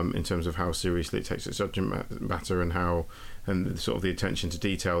 in terms of how seriously it takes its subject matter and sort of the attention to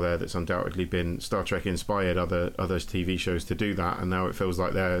detail there. That's undoubtedly been Star Trek inspired other TV shows to do that, and now it feels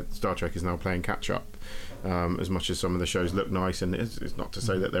like Star Trek is now playing catch up. As much as some of the shows look nice, and it's not to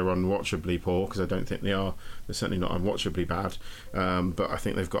say that they're unwatchably poor, because I don't think they are. They're certainly not unwatchably bad, but I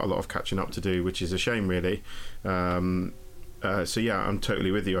think they've got a lot of catching up to do, which is a shame, really. So yeah, I'm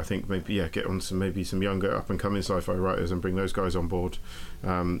totally with you. I think maybe get on some younger up and coming sci-fi writers and bring those guys on board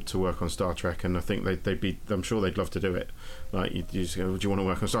to work on Star Trek. And I think I'm sure they'd love to do it. Like you just go, do you want to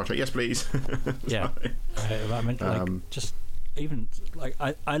work on Star Trek? Yes, please. Yeah, I mean, just even like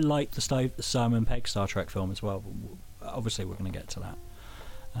I like the Simon Pegg Star Trek film as well. Obviously, we're going to get to that.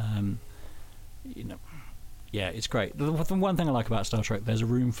 You know. Yeah, it's great. The one thing I like about Star Trek, there's a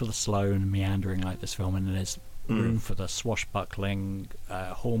room for the slow and meandering like this film, and there's room for the swashbuckling,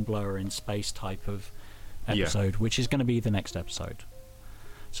 hornblower in space type of episode, which is going to be the next episode.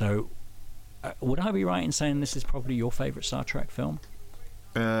 So, would I be right in saying this is probably your favourite Star Trek film?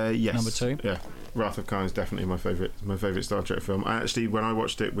 Yes. Number 2? Yeah. Wrath of Khan is definitely my favourite Star Trek film. I actually, when I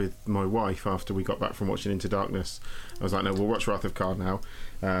watched it with my wife after we got back from watching Into Darkness, I was like, no, we'll watch Wrath of Khan now.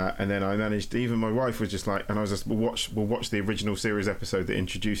 And then I managed, even my wife was just like, and I was just, we'll watch the original series episode that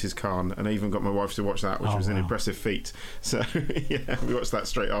introduces Khan, and I even got my wife to watch that, which was an impressive feat. So yeah, we watched that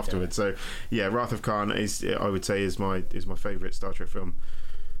straight afterwards. Yeah. So yeah, Wrath of Khan I would say is my favourite Star Trek film.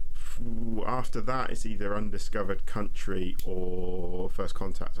 After that, it's either Undiscovered Country or First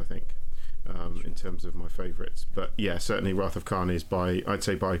Contact, I think, in terms of my favourites. But yeah, certainly Wrath of Khan is I'd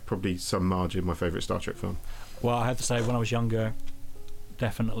say by probably some margin my favourite Star Trek film. Well, I have to say, when I was younger,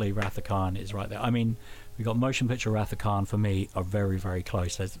 definitely Wrath of Khan is right there. I mean, we got motion picture Wrath of Khan, for me, are very, very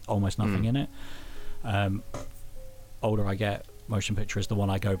close. There's almost nothing in it. Older I get, motion picture is the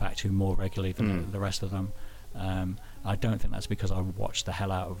one I go back to more regularly than the rest of them. I don't think that's because I watched the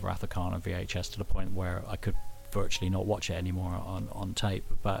hell out of Wrath of Khan on VHS to the point where I could virtually not watch it anymore on tape.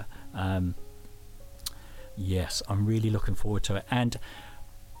 But yes, I'm really looking forward to it. And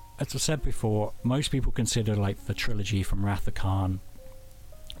as I said before, most people consider like the trilogy from Wrath of Khan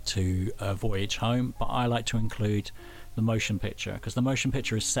to Voyage Home, but I like to include the motion picture, because the motion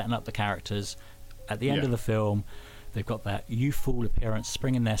picture is setting up the characters at the end of the film. They've got that youthful appearance,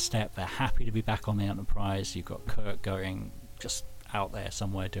 spring in their step. They're happy to be back on the Enterprise. You've got Kirk going just out there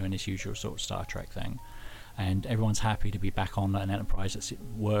somewhere doing his usual sort of Star Trek thing, and everyone's happy to be back on an Enterprise that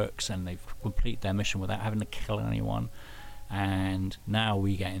works, and they've completed their mission without having to kill anyone. And now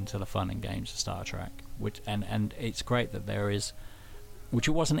we get into the fun and games of Star Trek, and it's great that there is, which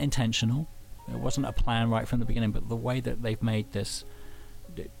it wasn't intentional, it wasn't a plan right from the beginning, but the way that they've made this,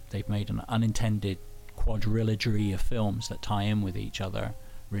 they've made an unintended quadrilogy of films that tie in with each other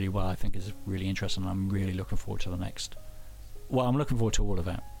really well, I think is really interesting. I'm really looking forward to the next. Well, I'm looking forward to all of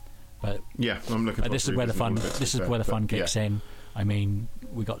it, but yeah, I'm looking. This is where the fun. This is where the fun kicks in. I mean,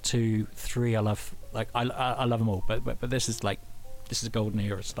 we got 2, 3. I love, like, I love them all, but this is golden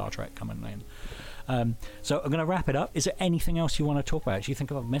era of Star Trek coming in. So I'm going to wrap it up. Is there anything else you want to talk about? Do you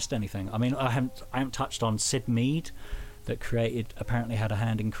think I've missed anything? I mean, I haven't touched on Sid Mead, that apparently had a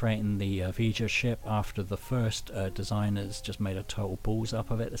hand in creating the V'Ger ship after the first designers just made a total balls up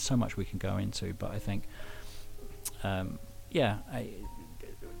of it. There's so much we can go into, but I think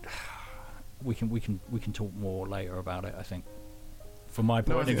we can talk more later about it, I think. From my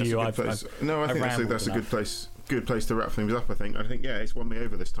point of view, I think that's a good place to wrap things up. I think yeah, it's won me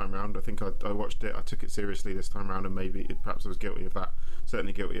over this time round. I think I watched it, I took it seriously this time round, and perhaps I was guilty of that.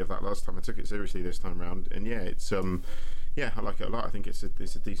 Certainly guilty of that last time. I took it seriously this time round, and yeah, it's yeah, I like it a lot. I think it's a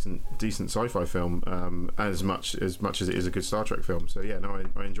decent sci-fi film, as much as it is a good Star Trek film. So yeah, no,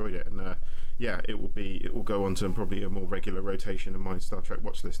 I enjoyed it, and yeah, it will go on to probably a more regular rotation in my Star Trek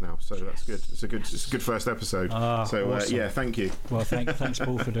watch list now. So that's good. It's a good first episode. So awesome. Yeah, thank you. Well, thanks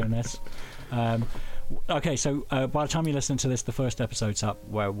Paul for doing this. Okay, so by the time you listen to this, the first episode's up,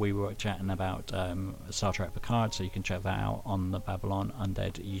 where we were chatting about Star Trek Picard, so you can check that out on the Babylon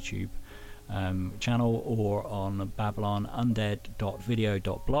Undead YouTube channel, or on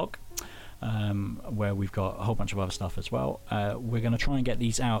babylonundead.video.blog. where we've got a whole bunch of other stuff as well. We're going to try and get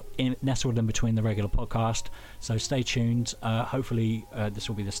these out nestled in between the regular podcast, so stay tuned. Hopefully this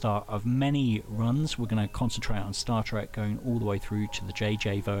will be the start of many runs. We're going to concentrate on Star Trek, going all the way through to the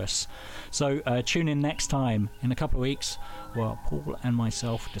JJ verse. So tune in next time in a couple of weeks while Paul and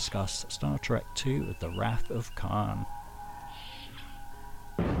myself discuss Star Trek II: The Wrath of Khan.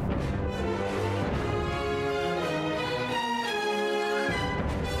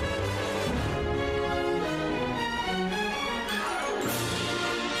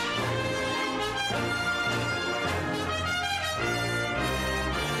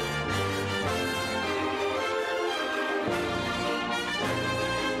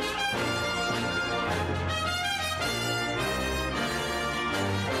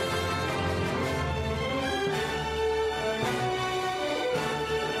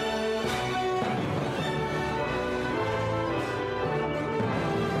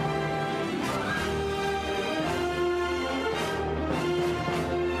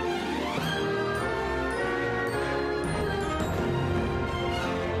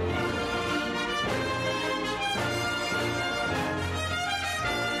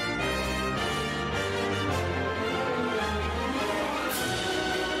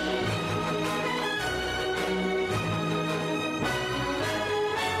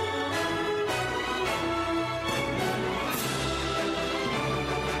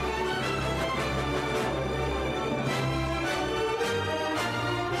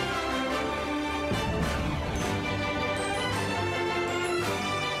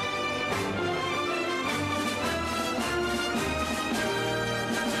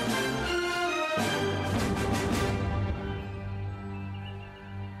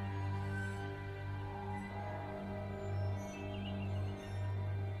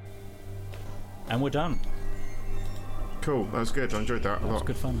 And we're done. Cool, that was good. I enjoyed that a lot. It was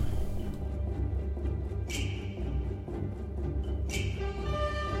good fun.